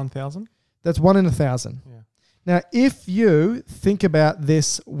good. Is that 1,000? That's 1 in 1,000. Yeah. Now, if you think about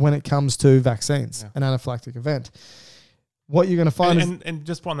this when it comes to vaccines, an anaphylactic event, what you're going to find and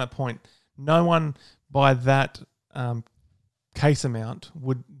just on that point, no one by that case amount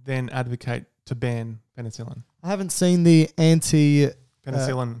would then advocate to ban penicillin. I haven't seen the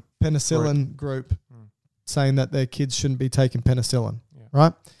Penicillin group saying that their kids shouldn't be taking penicillin,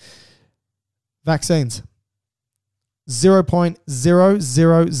 right? Vaccines,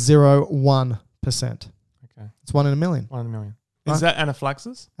 0.0001%. Okay. It's 1 in 1,000,000. 1 in a million. Right? Is that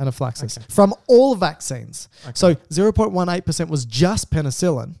anaphylaxis? Anaphylaxis. Okay. From all vaccines. Okay. So 0.18% was just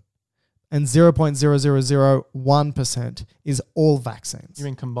penicillin and 0.0001% is all vaccines. You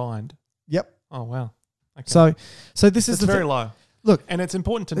mean combined? Yep. Oh, wow. Okay. So this is it's very low. Look, and it's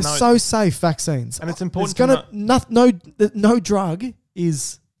important to it's note. so safe, vaccines. And it's important no drug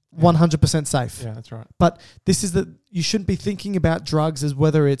is 100% safe. Yeah, that's right. But you shouldn't be thinking about drugs as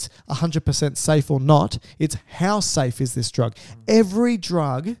whether it's 100% safe or not. It's how safe is this drug. Every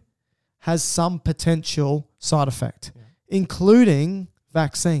drug has some potential side effect, including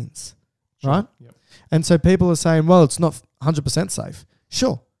vaccines, right? Yep. And so people are saying, well, it's not 100% safe.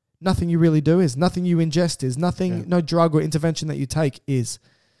 Sure. Nothing you really do is. Nothing you ingest is. No drug or intervention that you take is.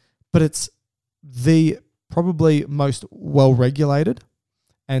 But it's the probably most well-regulated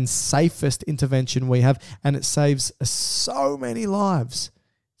and safest intervention we have, and it saves so many lives.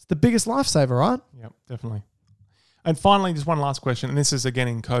 It's the biggest lifesaver, right? Yep, definitely. And finally, just one last question, and this is again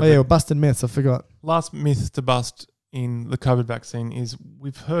in COVID. Oh yeah, we're busting myths, I forgot. Last myth to bust in the COVID vaccine is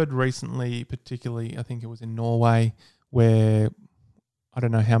we've heard recently, particularly, I think it was in Norway, where I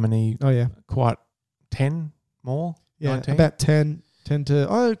don't know how many. Oh yeah, quite 10 more. Yeah, 19? about 10 to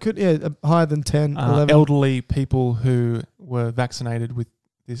higher than 10, 11. Elderly people who were vaccinated with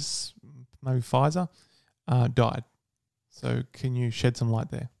this, maybe Pfizer, died. So can you shed some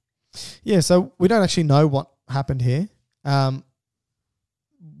light there? Yeah, so we don't actually know what happened here.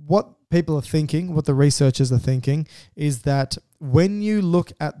 What people are thinking, what the researchers are thinking, is that when you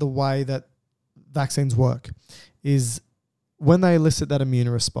look at the way that vaccines work, is when they elicit that immune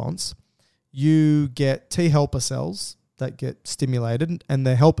response, you get T helper cells that get stimulated, and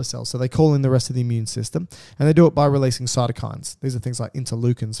they're helper cells. So they call in the rest of the immune system, and they do it by releasing cytokines. These are things like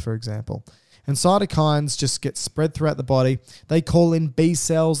interleukins, for example. And cytokines just get spread throughout the body. They call in B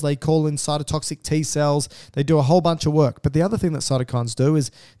cells. They call in cytotoxic T cells. They do a whole bunch of work. But the other thing that cytokines do is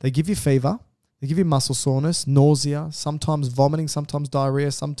they give you fever. They give you muscle soreness, nausea, sometimes vomiting, sometimes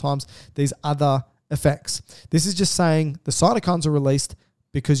diarrhea, sometimes these other effects. This is just saying the cytokines are released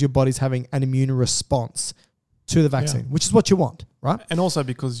because your body's having an immune response to the vaccine, which is what you want, right? And also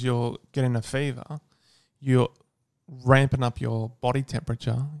because you're getting a fever, you're ramping up your body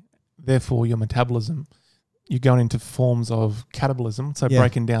temperature, therefore your metabolism, you're going into forms of catabolism, so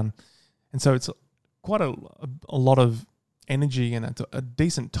breaking down. And so it's quite a lot of energy and it's a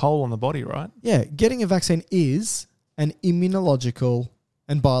decent toll on the body, right? Yeah, getting a vaccine is an immunological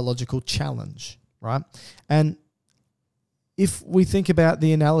and biological challenge, right? And if we think about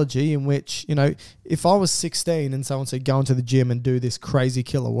the analogy in which, if I was 16 and someone said, go into the gym and do this crazy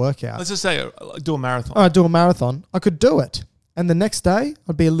killer workout. Let's just say do a marathon. All right, do a marathon. I could do it. And the next day,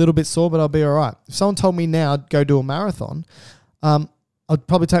 I'd be a little bit sore, but I'll be all right. If someone told me now I'd go do a marathon, it'd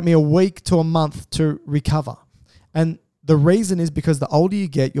probably take me a week to a month to recover. And the reason is because the older you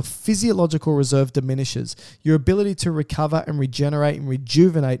get, your physiological reserve diminishes. Your ability to recover and regenerate and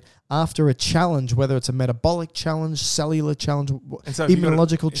rejuvenate after a challenge, whether it's a metabolic challenge, cellular challenge, And so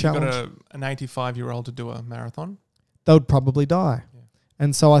immunological if challenge, you've got an 85-year-old to do a marathon, they would probably die. Yeah.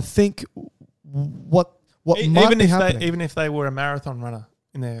 And so I think what might be happening... even if they were a marathon runner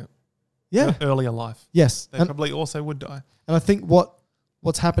in their Yeah. earlier life, Yes. they probably also would die. And I think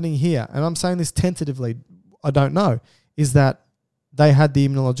what's happening here, and I'm saying this tentatively, I don't know, is that they had the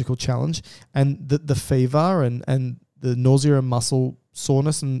immunological challenge and the fever and the nausea and muscle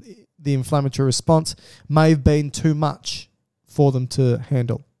soreness and the inflammatory response may have been too much for them to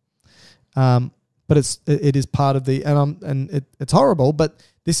handle. But it is part of the, it's horrible, but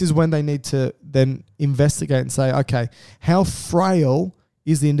this is when they need to then investigate and say, okay, how frail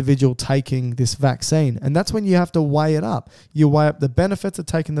is the individual taking this vaccine? And that's when you have to weigh it up. You weigh up the benefits of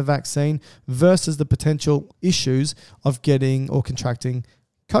taking the vaccine versus the potential issues of getting or contracting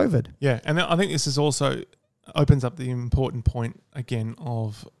COVID. Yeah, and I think this is also opens up the important point again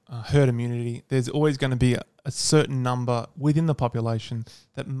of herd immunity. There's always going to be a certain number within the population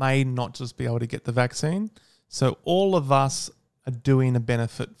that may not just be able to get the vaccine. So all of us are doing a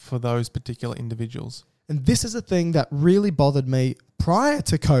benefit for those particular individuals. And this is a thing that really bothered me prior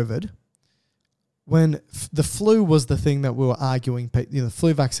to COVID, when the flu was the thing that we were arguing, the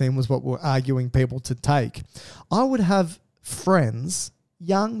flu vaccine was what we were arguing people to take. I would have friends,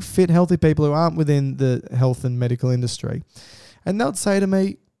 young, fit, healthy people who aren't within the health and medical industry, and they'd say to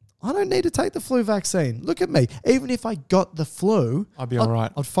me, I don't need to take the flu vaccine. Look at me. Even if I got the flu, I'd be all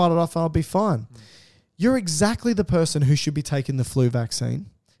right. I'd fight it off and I'll be fine. You're exactly the person who should be taking the flu vaccine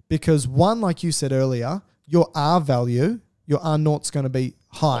because, one, like you said earlier, your R value, your R naught's going to be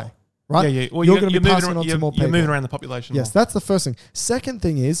high, right? Yeah. Well, you're going to be passing on to more people. You're moving around the population. Yes, that's the first thing. Second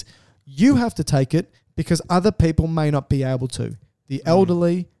thing is you have to take it because other people may not be able to. The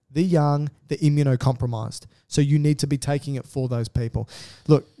elderly, the young, the immunocompromised. So you need to be taking it for those people.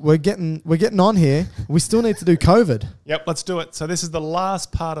 Look, we're getting on here. We still need to do COVID. Yep, let's do it. So this is the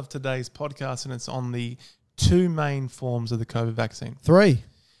last part of today's podcast, and it's on the two main forms of the COVID vaccine. 3.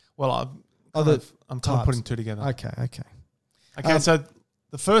 Well, I'm kind of putting two together. Okay. So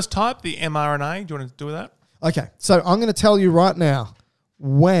the first type, the mRNA. Do you want to do that? Okay. So I'm going to tell you right now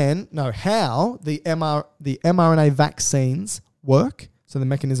how the mRNA vaccines work. So the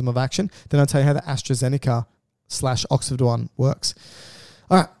mechanism of action. Then I'll tell you how the AstraZeneca/Oxford one works.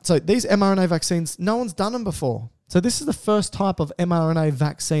 All right. So these mRNA vaccines, no one's done them before. So this is the first type of mRNA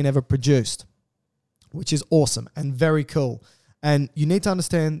vaccine ever produced, which is awesome and very cool. And you need to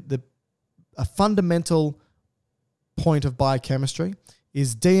understand a fundamental point of biochemistry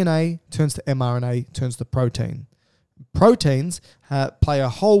is DNA turns to mRNA, turns to protein. Proteins play a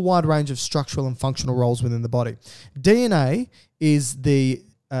whole wide range of structural and functional roles within the body. DNA is the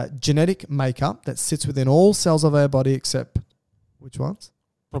genetic makeup that sits within all cells of our body except which ones?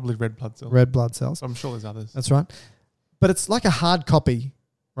 Probably red blood cells. Red blood cells. I'm sure there's others. That's right. But it's like a hard copy,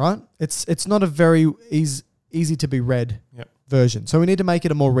 right? It's not a very easy to be read version. So we need to make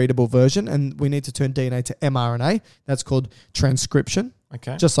it a more readable version, and we need to turn DNA to mRNA. That's called transcription.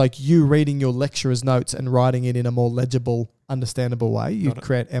 Okay. Just like you reading your lecturer's notes and writing it in a more legible, understandable way, you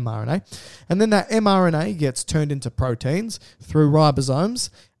create mRNA. And then that mRNA gets turned into proteins through ribosomes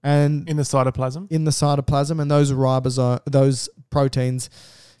and in the cytoplasm. And those proteins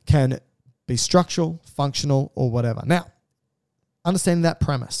can be structural, functional, or whatever. Now, understanding that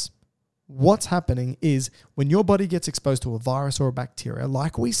premise, what's happening is when your body gets exposed to a virus or a bacteria,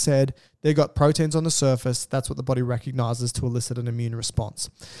 like we said, they've got proteins on the surface. That's what the body recognizes to elicit an immune response.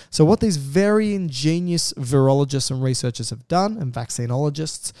 So what these very ingenious virologists and researchers have done, and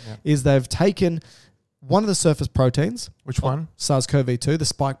vaccinologists, is they've taken one of the surface proteins. Which one? SARS-CoV-2, the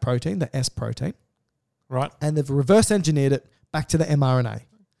spike protein, the S protein. Right. And they've reverse engineered it back to the mRNA.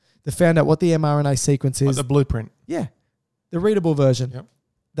 They found out what the mRNA sequence is. Like the blueprint. Yeah. The readable version. Yep.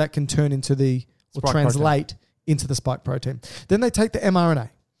 That can turn into translate into the spike protein. Then they take the mRNA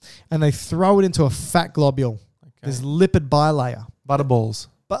and they throw it into a fat globule, this lipid bilayer. Butterballs.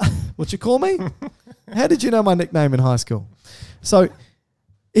 But what you call me? How did you know my nickname in high school? So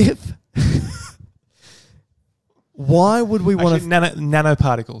why would we want to...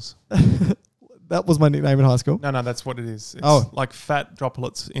 Nanoparticles. That was my nickname in high school? No, that's what it is. It's like fat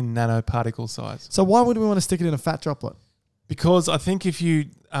droplets in nanoparticle size. So why would we want to stick it in a fat droplet? Because I think if you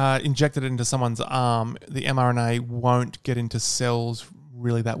injected it into someone's arm, the mRNA won't get into cells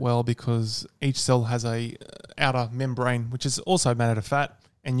really that well because each cell has a outer membrane, which is also made out of fat,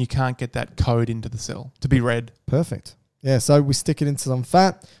 and you can't get that code into the cell to be read. Perfect. Yeah, so we stick it into some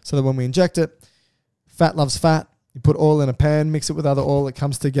fat so that when we inject it, fat loves fat. You put oil in a pan, mix it with other oil, it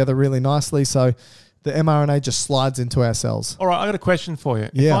comes together really nicely. So the mRNA just slides into our cells. All right, I got a question for you.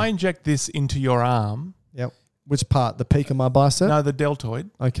 Yeah. If I inject this into your arm... Yep. Which part? The peak of my bicep? No, the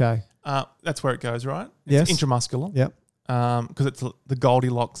deltoid. Okay. That's where it goes, right? Yes. It's intramuscular. Yep. Because it's the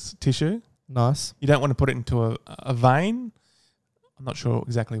Goldilocks tissue. Nice. You don't want to put it into a vein. I'm not sure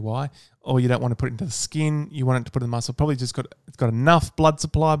exactly why. Or you don't want to put it into the skin. You want it to put in the muscle. Probably just it's got enough blood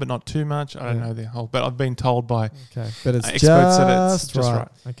supply, but not too much. I don't know the whole. But I've been told by but it's experts just that it's just right.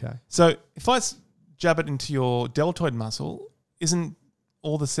 Okay. So if I jab it into your deltoid muscle, isn't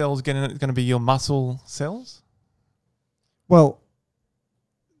all the cells going to be your muscle cells? Well,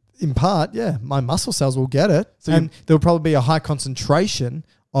 in part, yeah, my muscle cells will get it, So and there will probably be a high concentration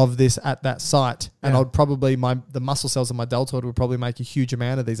of this at that site, and Yeah. I'd probably the muscle cells in my deltoid would probably make a huge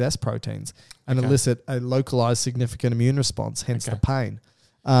amount of these S proteins and Okay. elicit a localized significant immune response, hence Okay. the pain.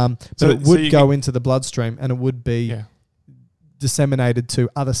 But So- it so would you go get- into the bloodstream, and it would be Yeah. disseminated to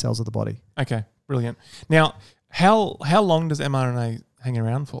other cells of the body. Okay, brilliant. Now, how long does mRNA hang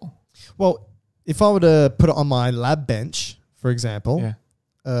around for? Well, if I were to put it on my lab bench, for example, Yeah.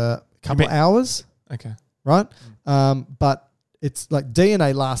 a couple mean- hours, Okay. right? But it's like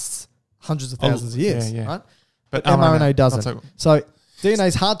DNA lasts hundreds of thousands of years, yeah. right? But mRNA doesn't. not So DNA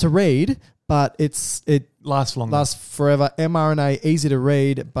is hard to read, but it lasts longer. lasts forever. mRNA easy to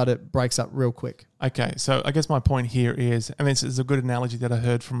read, but it breaks up real quick. Okay, so I guess my point here is, I mean, this is a good analogy that I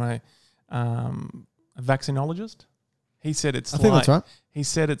heard from a vaccinologist. He said it's I think that's right. He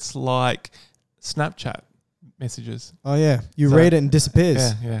said it's like Snapchat messages. Oh yeah, you So- read it and it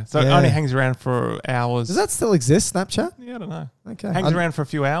disappears. Yeah. So it Yeah. only hangs around for hours. Does that still exist, Snapchat? Yeah, I don't know. Okay. Hangs around for a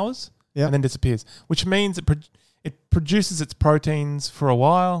few hours Yeah. and then disappears, which means it produces its proteins for a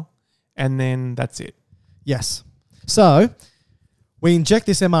while and then that's it. Yes. So we inject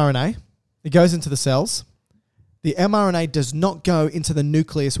this mRNA. It goes into the cells. The mRNA does not go into the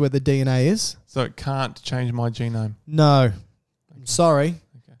nucleus where the DNA is. So it can't change my genome. No. Sorry.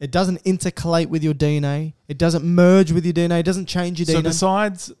 Okay. It doesn't intercalate with your DNA. It doesn't merge with your DNA. It doesn't change your So DNA.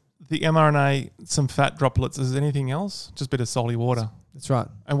 besides the mRNA, some fat droplets, is there anything else? Just a bit of salty water. That's right.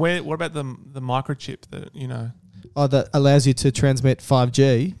 And what about the microchip that, you know? Oh, that allows you to transmit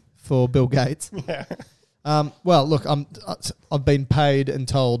 5G for Bill Gates. Yeah. Well, look, I've been paid and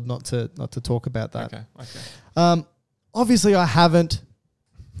told not to talk about that. Okay. Obviously, I haven't.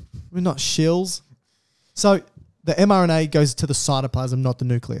 We're not shills. So the mRNA goes to the cytoplasm, not the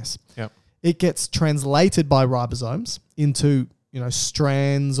nucleus. Yep. It gets translated by ribosomes into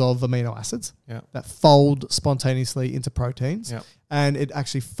strands of amino acids Yep. that fold spontaneously into proteins, Yep. and it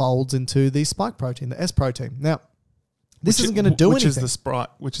actually folds into the spike protein, the S protein. Now, this isn't going to do which anything.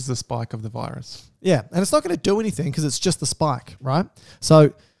 Which is the spike of the virus. Yeah, and it's not going to do anything because it's just the spike, right?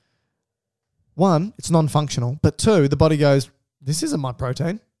 So, one, it's non-functional, but two, the body goes, this isn't my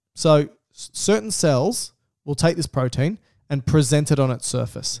protein. So, certain cells will take this protein and present it on its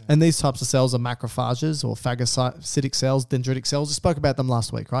surface. Yeah. And these types of cells are macrophages or phagocytic cells, dendritic cells. We spoke about them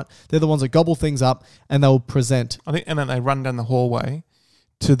last week, right? They're the ones that gobble things up and they'll present. I think, and then they run down the hallway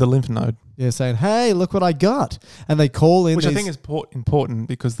to the lymph node. Yeah, saying, hey, look what I got. And they call in Which I think is important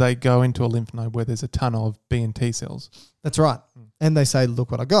because they go into a lymph node where there's a ton of B and T cells. That's right. And they say,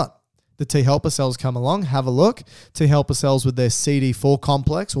 look what I got. The T helper cells come along, have a look. T helper cells with their CD4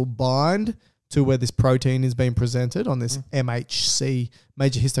 complex will bind to where this protein is being presented on this MHC,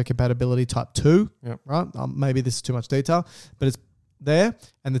 major histocompatibility type 2, right? Maybe this is too much detail, but it's there.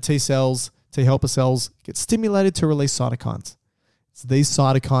 And the T cells, T helper cells get stimulated to release cytokines. It's these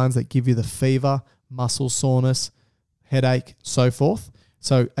cytokines that give you the fever, muscle soreness, headache, so forth.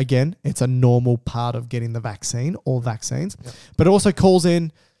 So again, it's a normal part of getting the vaccine or vaccines, but it also calls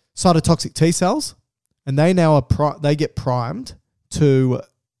in cytotoxic T cells, and they now are they get primed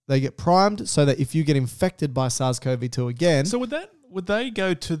so that if you get infected by SARS-CoV-2 again, So would they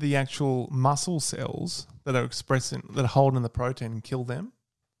go to the actual muscle cells that are holding the protein and kill them?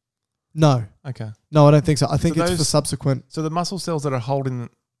 no, Okay. no, I don't think so. I think So it's for those- subsequent. So the muscle cells that are holding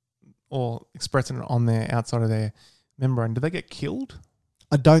or expressing it on their outside of their membrane, do they get killed?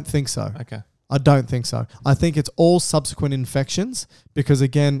 I don't think so. Okay. I don't think so. I think it's all subsequent infections because,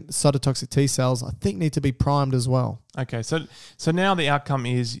 again, cytotoxic T cells, I think, need to be primed as well. Okay. So now the outcome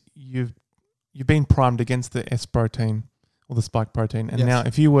is you've been primed against the S protein or the spike protein, and Yes. now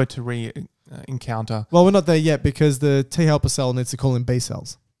if you were to encounter. Well, we're not there yet because the T helper cell needs to call in B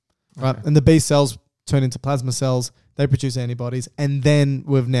cells, right? Okay. And the B cells turn into plasma cells. They produce antibodies, and then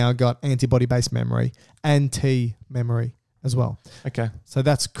we've now got antibody-based memory and T memory as well. Okay. So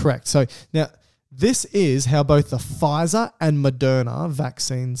that's correct. So now this is how both the Pfizer and Moderna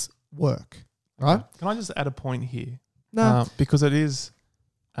vaccines work, right? Okay. Can I just add a point here? No. Because it is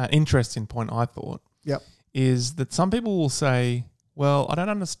an interesting point, I thought. Yep. Is that some people will say, well, I don't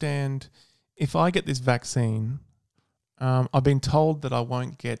understand. If I get this vaccine, I've been told that I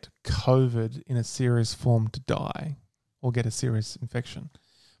won't get COVID in a serious form to die or get a serious infection,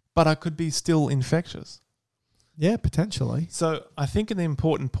 but I could be still infectious. Yeah, potentially. So I think the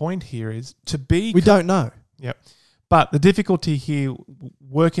important point here is to be... We don't know. Yep. But the difficulty here,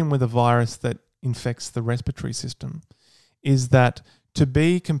 working with a virus that infects the respiratory system, is that to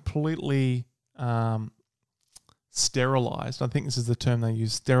be completely sterilized, I think this is the term they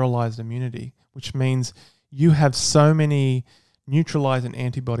use, sterilized immunity, which means you have so many neutralizing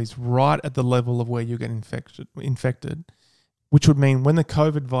antibodies right at the level of where you get infected, which would mean when the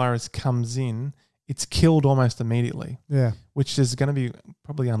COVID virus comes in, it's killed almost immediately. Yeah. Which is going to be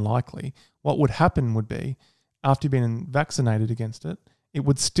probably unlikely. What would happen would be, after you've been vaccinated against it, it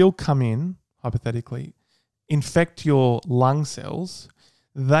would still come in, hypothetically, infect your lung cells.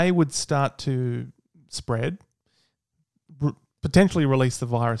 They would start to spread, potentially release the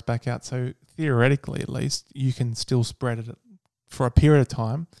virus back out. So theoretically, at least, you can still spread it for a period of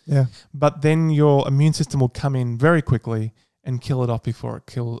time. Yeah. But then your immune system will come in very quickly and kill it off before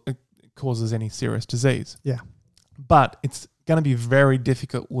it causes any serious disease. Yeah. But it's going to be very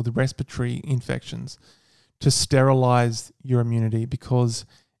difficult with respiratory infections to sterilize your immunity because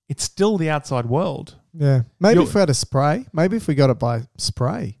it's still the outside world. Yeah. Maybe if we had a spray, maybe if we got it by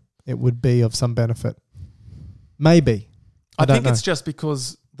spray, it would be of some benefit. Maybe. I don't think know. it's just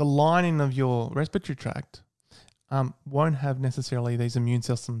because the lining of your respiratory tract won't have necessarily these immune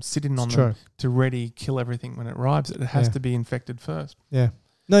systems sitting on them to ready kill everything when it arrives. It has to be infected first. Yeah.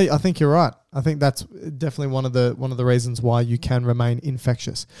 No, I think you're right. I think that's definitely one of the reasons why you can remain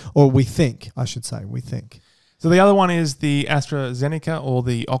infectious. Or we think. So the other one is the AstraZeneca or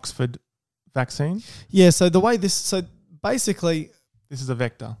the Oxford vaccine. Yeah, so basically, this is a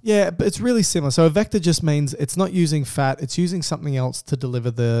vector. yeah, but it's really similar. So a vector just means it's not using fat, it's using something else to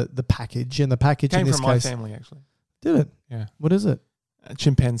deliver the package. And the package Came in this from case... my family, actually. Did it? Yeah. What is it? A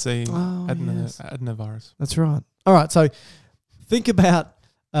chimpanzee yes. adenovirus. That's right. All right, so think about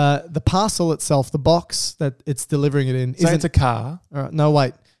the parcel itself, the box that it's delivering it in. So it's a car. All right, no,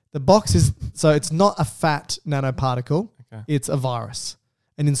 wait. The box is... So it's not a fat nanoparticle. Okay. It's a virus.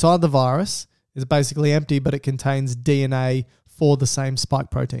 And inside the virus is basically empty, but it contains DNA for the same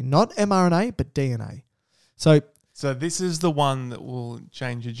spike protein. Not mRNA, but DNA. So this is the one that will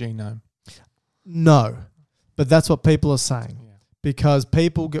change your genome. no, but that's what people are saying. Yeah. Because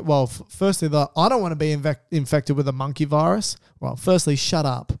people get... Well, firstly, I don't want to be infected with a monkey virus. Well, firstly, shut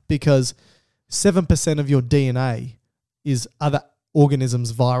up. Because 7% of your DNA is other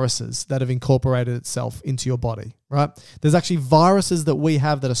organisms' viruses that have incorporated itself into your body, right? There's actually viruses that we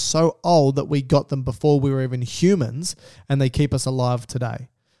have that are so old that we got them before we were even humans, and they keep us alive today.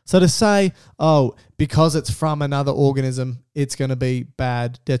 So to say, oh, because it's from another organism, it's going to be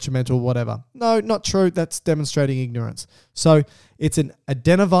bad, detrimental, whatever. No, not true. That's demonstrating ignorance. So it's an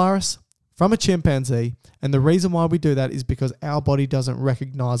adenovirus from a chimpanzee, and the reason why we do that is because our body doesn't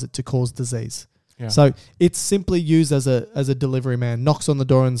recognize it to cause disease. Yeah. So it's simply used as a delivery man, knocks on the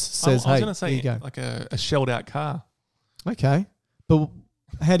door and says, I was hey, going to here you say go. like a shelled out car. Okay. But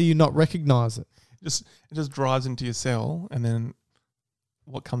how do you not recognize it? It just drives into your cell, and then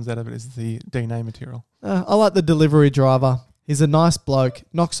what comes out of it is the DNA material. I like the delivery driver. He's a nice bloke,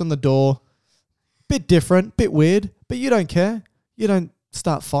 knocks on the door. Bit different, bit weird, but you don't care. You don't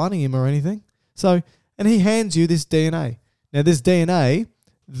start fighting him or anything. So, and he hands you this DNA. Now, this DNA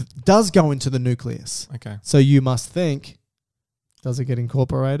does go into the nucleus. Okay. So you must think, does it get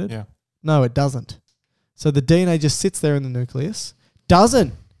incorporated? Yeah. No, it doesn't. So the DNA just sits there in the nucleus,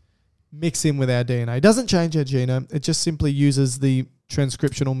 doesn't mix in with our DNA, doesn't change our genome. It just simply uses the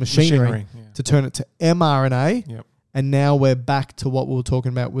transcriptional machinery to turn it to mRNA. Yep. And now we're back to what we were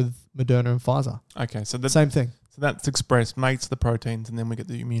talking about with Moderna and Pfizer. Okay. So Same thing. So that's expressed, makes the proteins, and then we get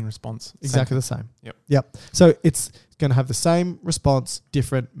the immune response. Exactly the same. Yep. So it's going to have the same response,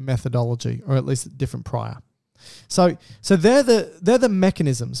 different methodology, or at least different prior. So they're the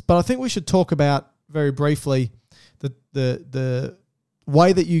mechanisms. But I think we should talk about very briefly the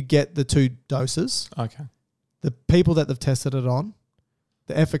way that you get the two doses, Okay. the people that they've tested it on,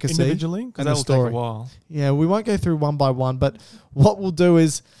 the efficacy, Individually? Because and that the will story. take a while. Yeah, we won't go through one by one, but what we'll do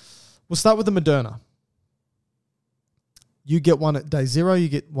is We'll start with the Moderna. You get one at day 0, you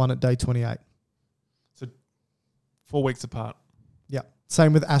get one at day 28. So 4 weeks apart. Yeah.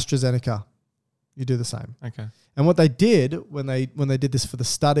 Same with AstraZeneca. You do the same. Okay. And what they did when they did this for the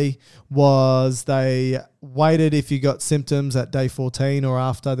study was they waited if you got symptoms at day 14 or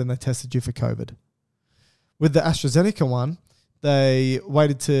after, then they tested you for COVID. With the AstraZeneca one, they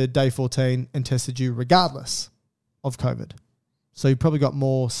waited to day 14 and tested you regardless of COVID. So you probably got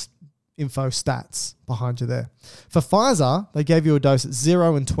more info stats behind you there. For Pfizer, they gave you a dose at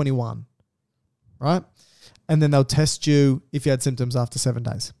 0 and 21, right? And then they'll test you if you had symptoms after 7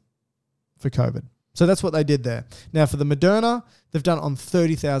 days for COVID. So that's what they did there. Now for the Moderna, they've done it on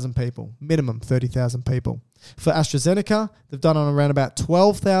 30,000 people, minimum 30,000 people. For AstraZeneca, they've done it on around about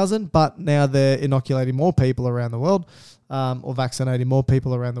 12,000, but now they're inoculating more people around the world, or vaccinating more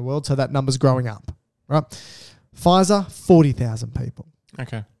people around the world. So that number's growing up, right? Pfizer, 40,000 people.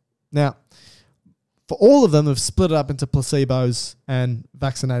 Okay. Now, for all of them, they've split it up into placebos and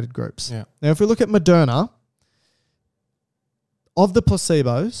vaccinated groups. Yeah. Now, if we look at Moderna, of the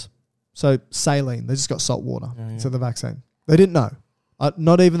placebos, so saline, they just got salt water to the vaccine. They didn't know.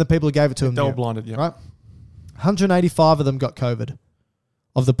 Not even the people who gave it to them They were knew, blinded, yeah. right? 185 of them got COVID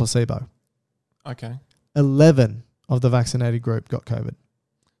of the placebo. Okay. 11 of the vaccinated group got COVID.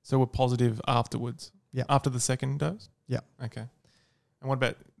 So we're positive afterwards? Yeah. After the second dose? Yeah. Okay. And what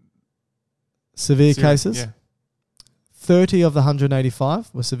about Severe cases? Yeah. 30 of the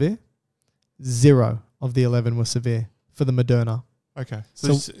 185 were severe. 0 of the 11 were severe for the Moderna. Okay.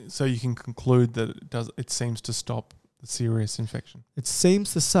 So you can conclude that it seems to stop the serious infection. It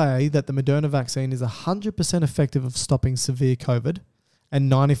seems to say that the Moderna vaccine is 100% effective of stopping severe COVID and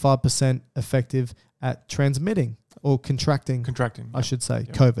 95% effective at transmitting or contracting, I should say,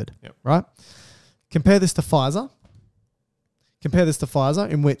 COVID, right? Compare this to Pfizer.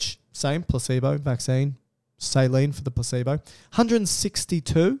 In which same placebo vaccine, saline for the placebo,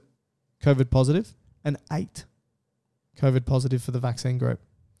 162 COVID positive and 8 COVID positive for the vaccine group.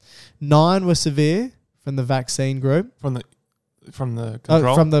 9 were severe from the vaccine group. From the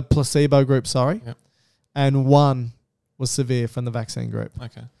control? From the placebo group, sorry. Yep. And 1 was severe from the vaccine group.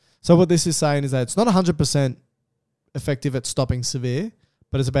 Okay. So what this is saying is that it's not 100% effective at stopping severe,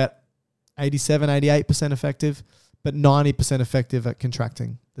 but it's about 87, 88% effective, but 90% effective at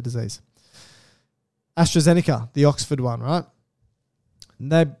contracting the disease. AstraZeneca, the Oxford one, right?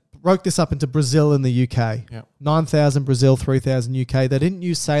 They broke this up into Brazil and the UK. Yep. 9,000 Brazil, 3,000 UK. They didn't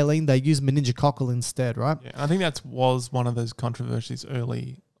use saline. They used meningococcal instead, right? Yeah, I think that was one of those controversies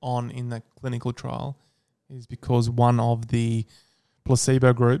early on in the clinical trial, is because one of the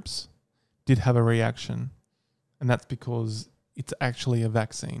placebo groups did have a reaction, and that's because it's actually a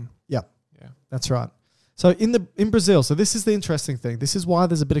vaccine. Yeah. Yeah. That's right. So in Brazil, so this is the interesting thing. This is why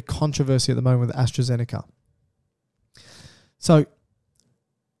there's a bit of controversy at the moment with AstraZeneca. So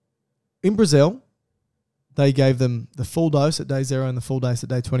in Brazil, they gave them the full dose at day 0 and the full dose at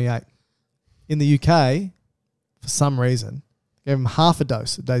day 28. In the UK, for some reason, gave them half a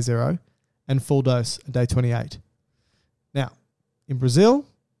dose at day 0 and full dose at day 28. Now, in Brazil,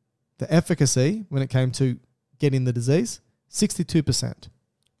 the efficacy when it came to getting the disease, 62%.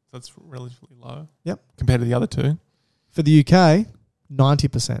 That's relatively low. Yep. Compared to the other two. For the UK,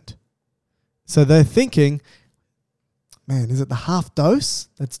 90%. So they're thinking, man, is it the half dose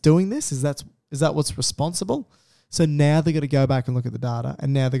that's doing this? Is that what's responsible? So now they're going to go back and look at the data,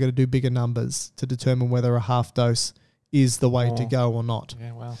 and now they're going to do bigger numbers to determine whether a half dose is the way to go or not.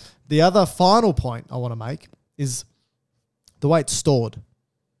 Yeah, wow. The other final point I want to make is the way it's stored.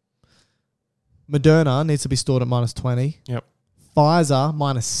 Moderna needs to be stored at -20. Yep. Pfizer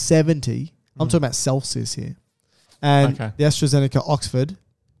 -70. I'm talking about Celsius here. And the AstraZeneca Oxford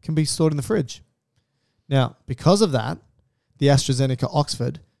can be stored in the fridge. Now, because of that, the AstraZeneca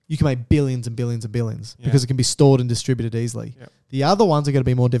Oxford, you can make billions and billions and billions because it can be stored and distributed easily. Yep. The other ones are going to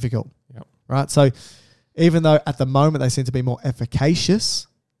be more difficult. Yep. Right? So even though at the moment they seem to be more efficacious,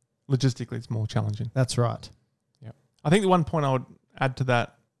 logistically it's more challenging. That's right. Yeah. I think the one point I would add to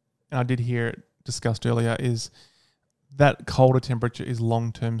that, and I did hear it discussed earlier, is that colder temperature is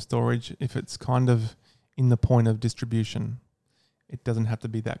long-term storage. If it's kind of in the point of distribution, it doesn't have to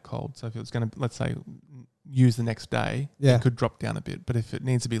be that cold. So if it's going to, let's say, use the next day, it could drop down a bit. But if it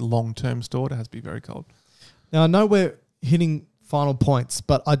needs to be long-term stored, it has to be very cold. Now, I know we're hitting final points,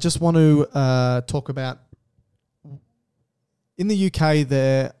 but I just want to talk about, in the UK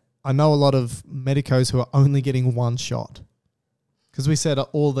there, I know a lot of medicos who are only getting 1 shot, because we said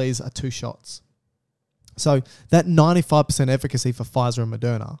all these are 2 shots. So that 95% efficacy for Pfizer and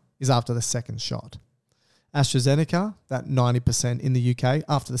Moderna is after the second shot. AstraZeneca, that 90% in the UK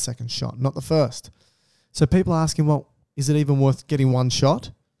after the second shot, not the first. So people are asking, well, is it even worth getting one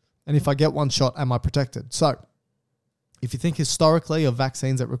shot? And if I get one shot, am I protected? So if you think historically of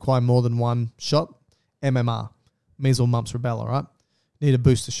vaccines that require more than one shot, MMR, measles, mumps, rubella, right? Need a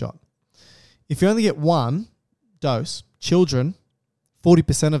booster shot. If you only get one dose, children,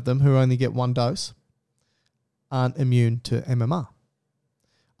 40% of them who only get one dose aren't immune to MMR.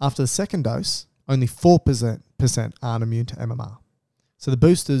 After the second dose, only 4% aren't immune to MMR. So the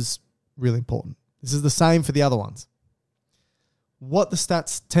booster's really important. This is the same for the other ones. What the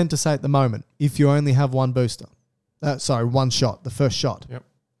stats tend to say at the moment, if you only have one booster, one shot, the first shot,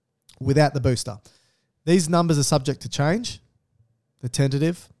 without the booster, these numbers are subject to change. They're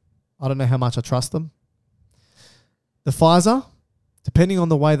tentative. I don't know how much I trust them. The Pfizer, depending on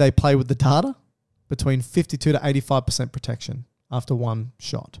the way they play with the data, between 52 to 85% protection after one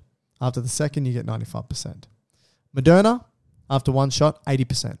shot. After the second, you get 95%. Moderna, after one shot,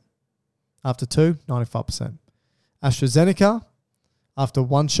 80%. After two, 95%. AstraZeneca, after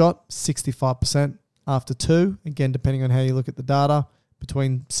one shot, 65%. After two, again, depending on how you look at the data,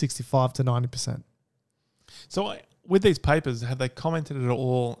 between 65 to 90%. So with these papers, have they commented at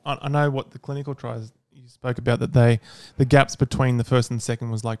all? I know what the clinical trials you spoke about, that the gaps between the first and second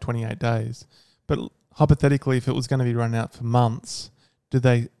was like 28 days. But hypothetically, if it was going to be run out for months, do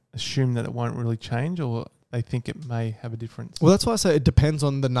they assume that it won't really change, or they think it may have a difference? Well, that's why I say it depends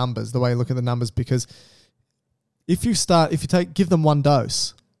on the numbers, the way you look at the numbers, because if you give them one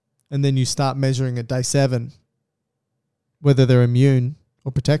dose and then you start measuring at day 7 whether they're immune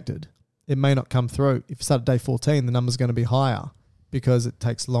or protected, it may not come through. If you start at day 14, the number's going to be higher because it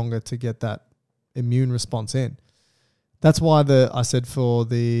takes longer to get that immune response in. That's why I said for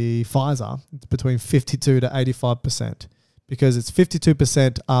the Pfizer, it's between 52 to 85%, because it's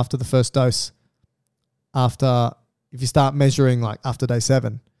 52% after the first dose, if you start measuring like after day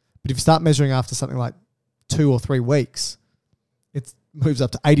 7. But if you start measuring after something like 2 or 3 weeks, it moves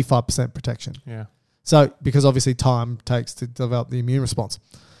up to 85% protection. Yeah. So, because obviously time takes to develop the immune response.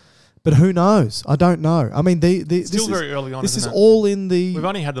 But who knows? I don't know. I mean, still very early on. This is all in the... We've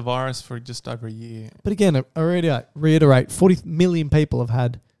only had the virus for just over a year. But again, I reiterate, 40 million people have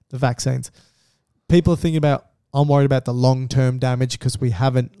had the vaccines. People are thinking about, I'm worried about the long-term damage because we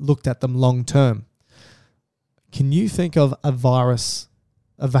haven't looked at them long-term. Can you think of a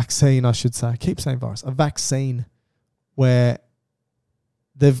vaccine, I should say, I keep saying virus, a vaccine where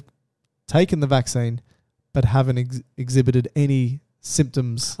they've taken the vaccine but haven't exhibited any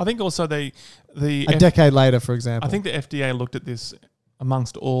symptoms? I think also a decade later, for example. I think the FDA looked at this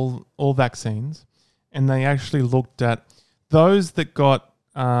amongst all vaccines, and they actually looked at those that got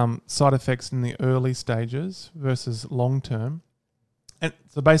side effects in the early stages versus long term. And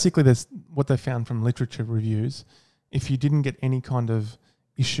so basically, there's what they found from literature reviews. If you didn't get any kind of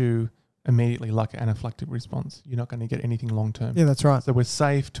issue immediately, like anaphylactic response, you're not going to get anything long term. Yeah, that's right. So we're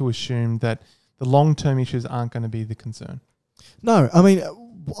safe to assume that the long term issues aren't going to be the concern. No, I mean,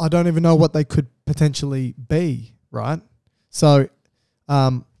 I don't even know what they could potentially be, right? So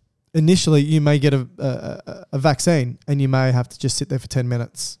initially you may get a vaccine and you may have to just sit there for 10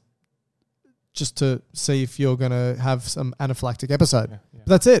 minutes just to see if you're going to have some anaphylactic episode. Yeah. But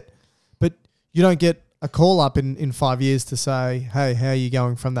that's it. But you don't get a call up in 5 years to say, hey, how are you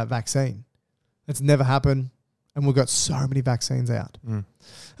going from that vaccine? It's never happened. And we've got so many vaccines out. Mm.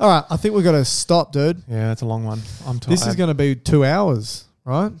 All right, I think we've got to stop, dude. Yeah, that's a long one. I'm tired. This is going to be 2 hours,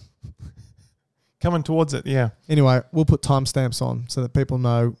 right? Coming towards it, yeah. Anyway, we'll put timestamps on so that people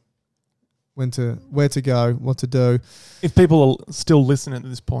know where to go, what to do. If people are still listening at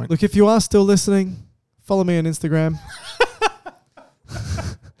this point. Look, if you are still listening, follow me on Instagram.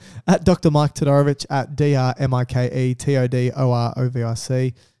 At Dr. Mike Todorovic, at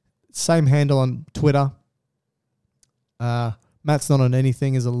DrMikeTodorovic. Same handle on Twitter. Matt's not on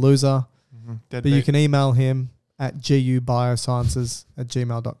anything, is a loser. Mm-hmm. But you can email him at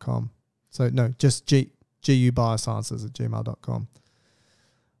gubiosciences@gmail.com. So no, just gubiosciences@gmail.com.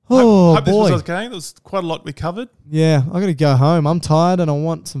 Oh, hope boy. This was okay. There was quite a lot we covered. Yeah, I got to go home. I'm tired and I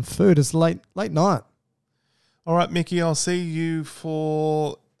want some food. It's late night. All right, Mickey, I'll see you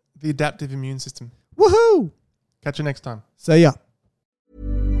for the adaptive immune system. Woohoo! Catch you next time. See ya.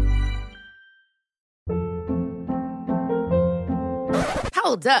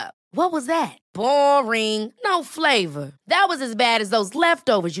 Hold up. What was that? Boring. No flavor. That was as bad as those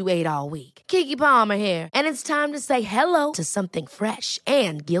leftovers you ate all week. Keke Palmer here. And it's time to say hello to something fresh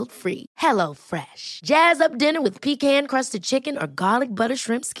and guilt-free. Hello Fresh. Jazz up dinner with pecan-crusted chicken or garlic butter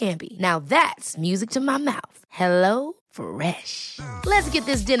shrimp scampi. Now that's music to my mouth. Hello Fresh. Let's get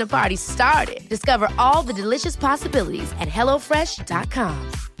this dinner party started. Discover all the delicious possibilities at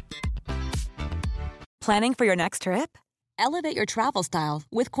hellofresh.com. Planning for your next trip? Elevate your travel style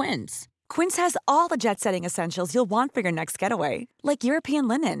with Quince. Quince has all the jet-setting essentials you'll want for your next getaway, like European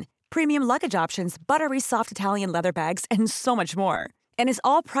linen, premium luggage options, buttery soft Italian leather bags, and so much more. And is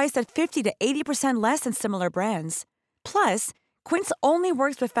all priced at 50 to 80% less than similar brands. Plus, Quince only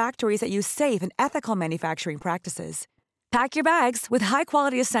works with factories that use safe and ethical manufacturing practices. Pack your bags with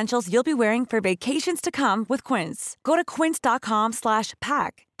high-quality essentials you'll be wearing for vacations to come with Quince. Go to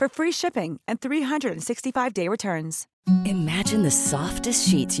quince.com/pack for free shipping and 365-day returns. Imagine the softest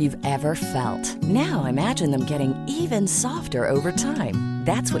sheets you've ever felt. Now imagine them getting even softer over time.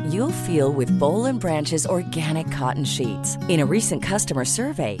 That's what you'll feel with Boll & Branch's organic cotton sheets. In a recent customer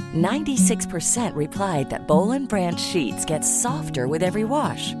survey, 96% replied that Boll & Branch sheets get softer with every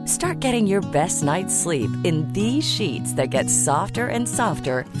wash. Start getting your best night's sleep in these sheets that get softer and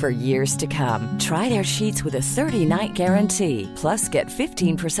softer for years to come. Try their sheets with a 30-night guarantee. Plus, get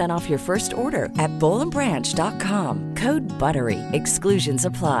 15% off your first order at bollandbranch.com. Code BUTTERY. Exclusions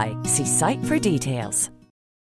apply. See site for details.